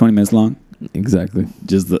only gonna be 20 minutes long. Exactly.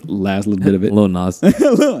 Just the last little bit of it. Lil Nas.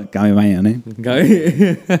 Got me by your name.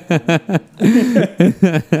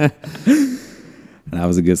 That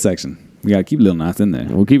was a good section. We gotta keep Lil Nas in there.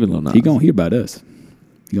 We'll keep it Lil Nas. He gonna hear about us.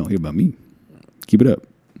 He gonna hear about me. Keep it up.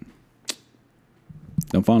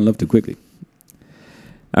 Don't fall in love too quickly.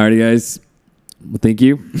 Alrighty, guys. Well, thank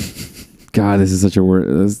you. God, this is such a word.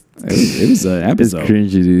 It was an episode. It's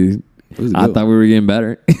cringy, dude. I thought we were getting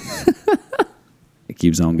better. It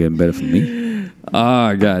keeps on getting better for me.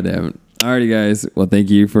 Oh, God damn it. Alrighty, guys. Well, thank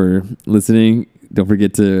you for listening. Don't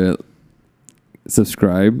forget to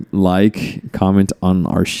subscribe, like, comment on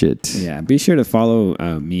our shit. Yeah, be sure to follow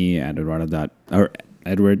me at Edward.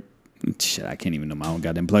 Shit, I can't even know my own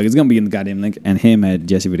goddamn plug. It's gonna be in the goddamn link, and him at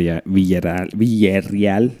Jesse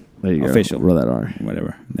Villarreal. There you official. Go. Roll that R.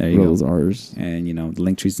 Whatever. There you Roll go. those R's. And you know the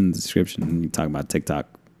link tree's in the description. And you talk about TikTok.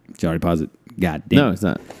 Did you already pause it? God damn. No, it's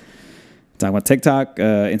not. Talk about TikTok,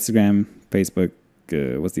 Instagram, Facebook.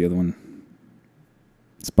 What's the other one?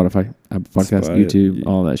 Spotify, Apple Podcasts, YouTube,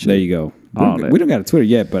 all that shit. There you go. All We don't got a Twitter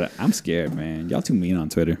yet, but I'm scared, man. Y'all too mean on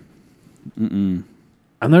Twitter. I'm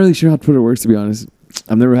not really sure how Twitter works, to be honest.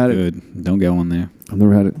 I've never had it. Good. Don't get one there. I've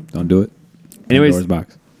never had it. Don't do it. Anyways, Pandora's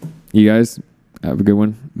box. You guys have a good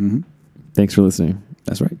one. Mm-hmm. Thanks for listening.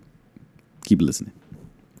 That's right. Keep listening.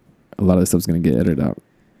 A lot of this stuff's going to get edited out.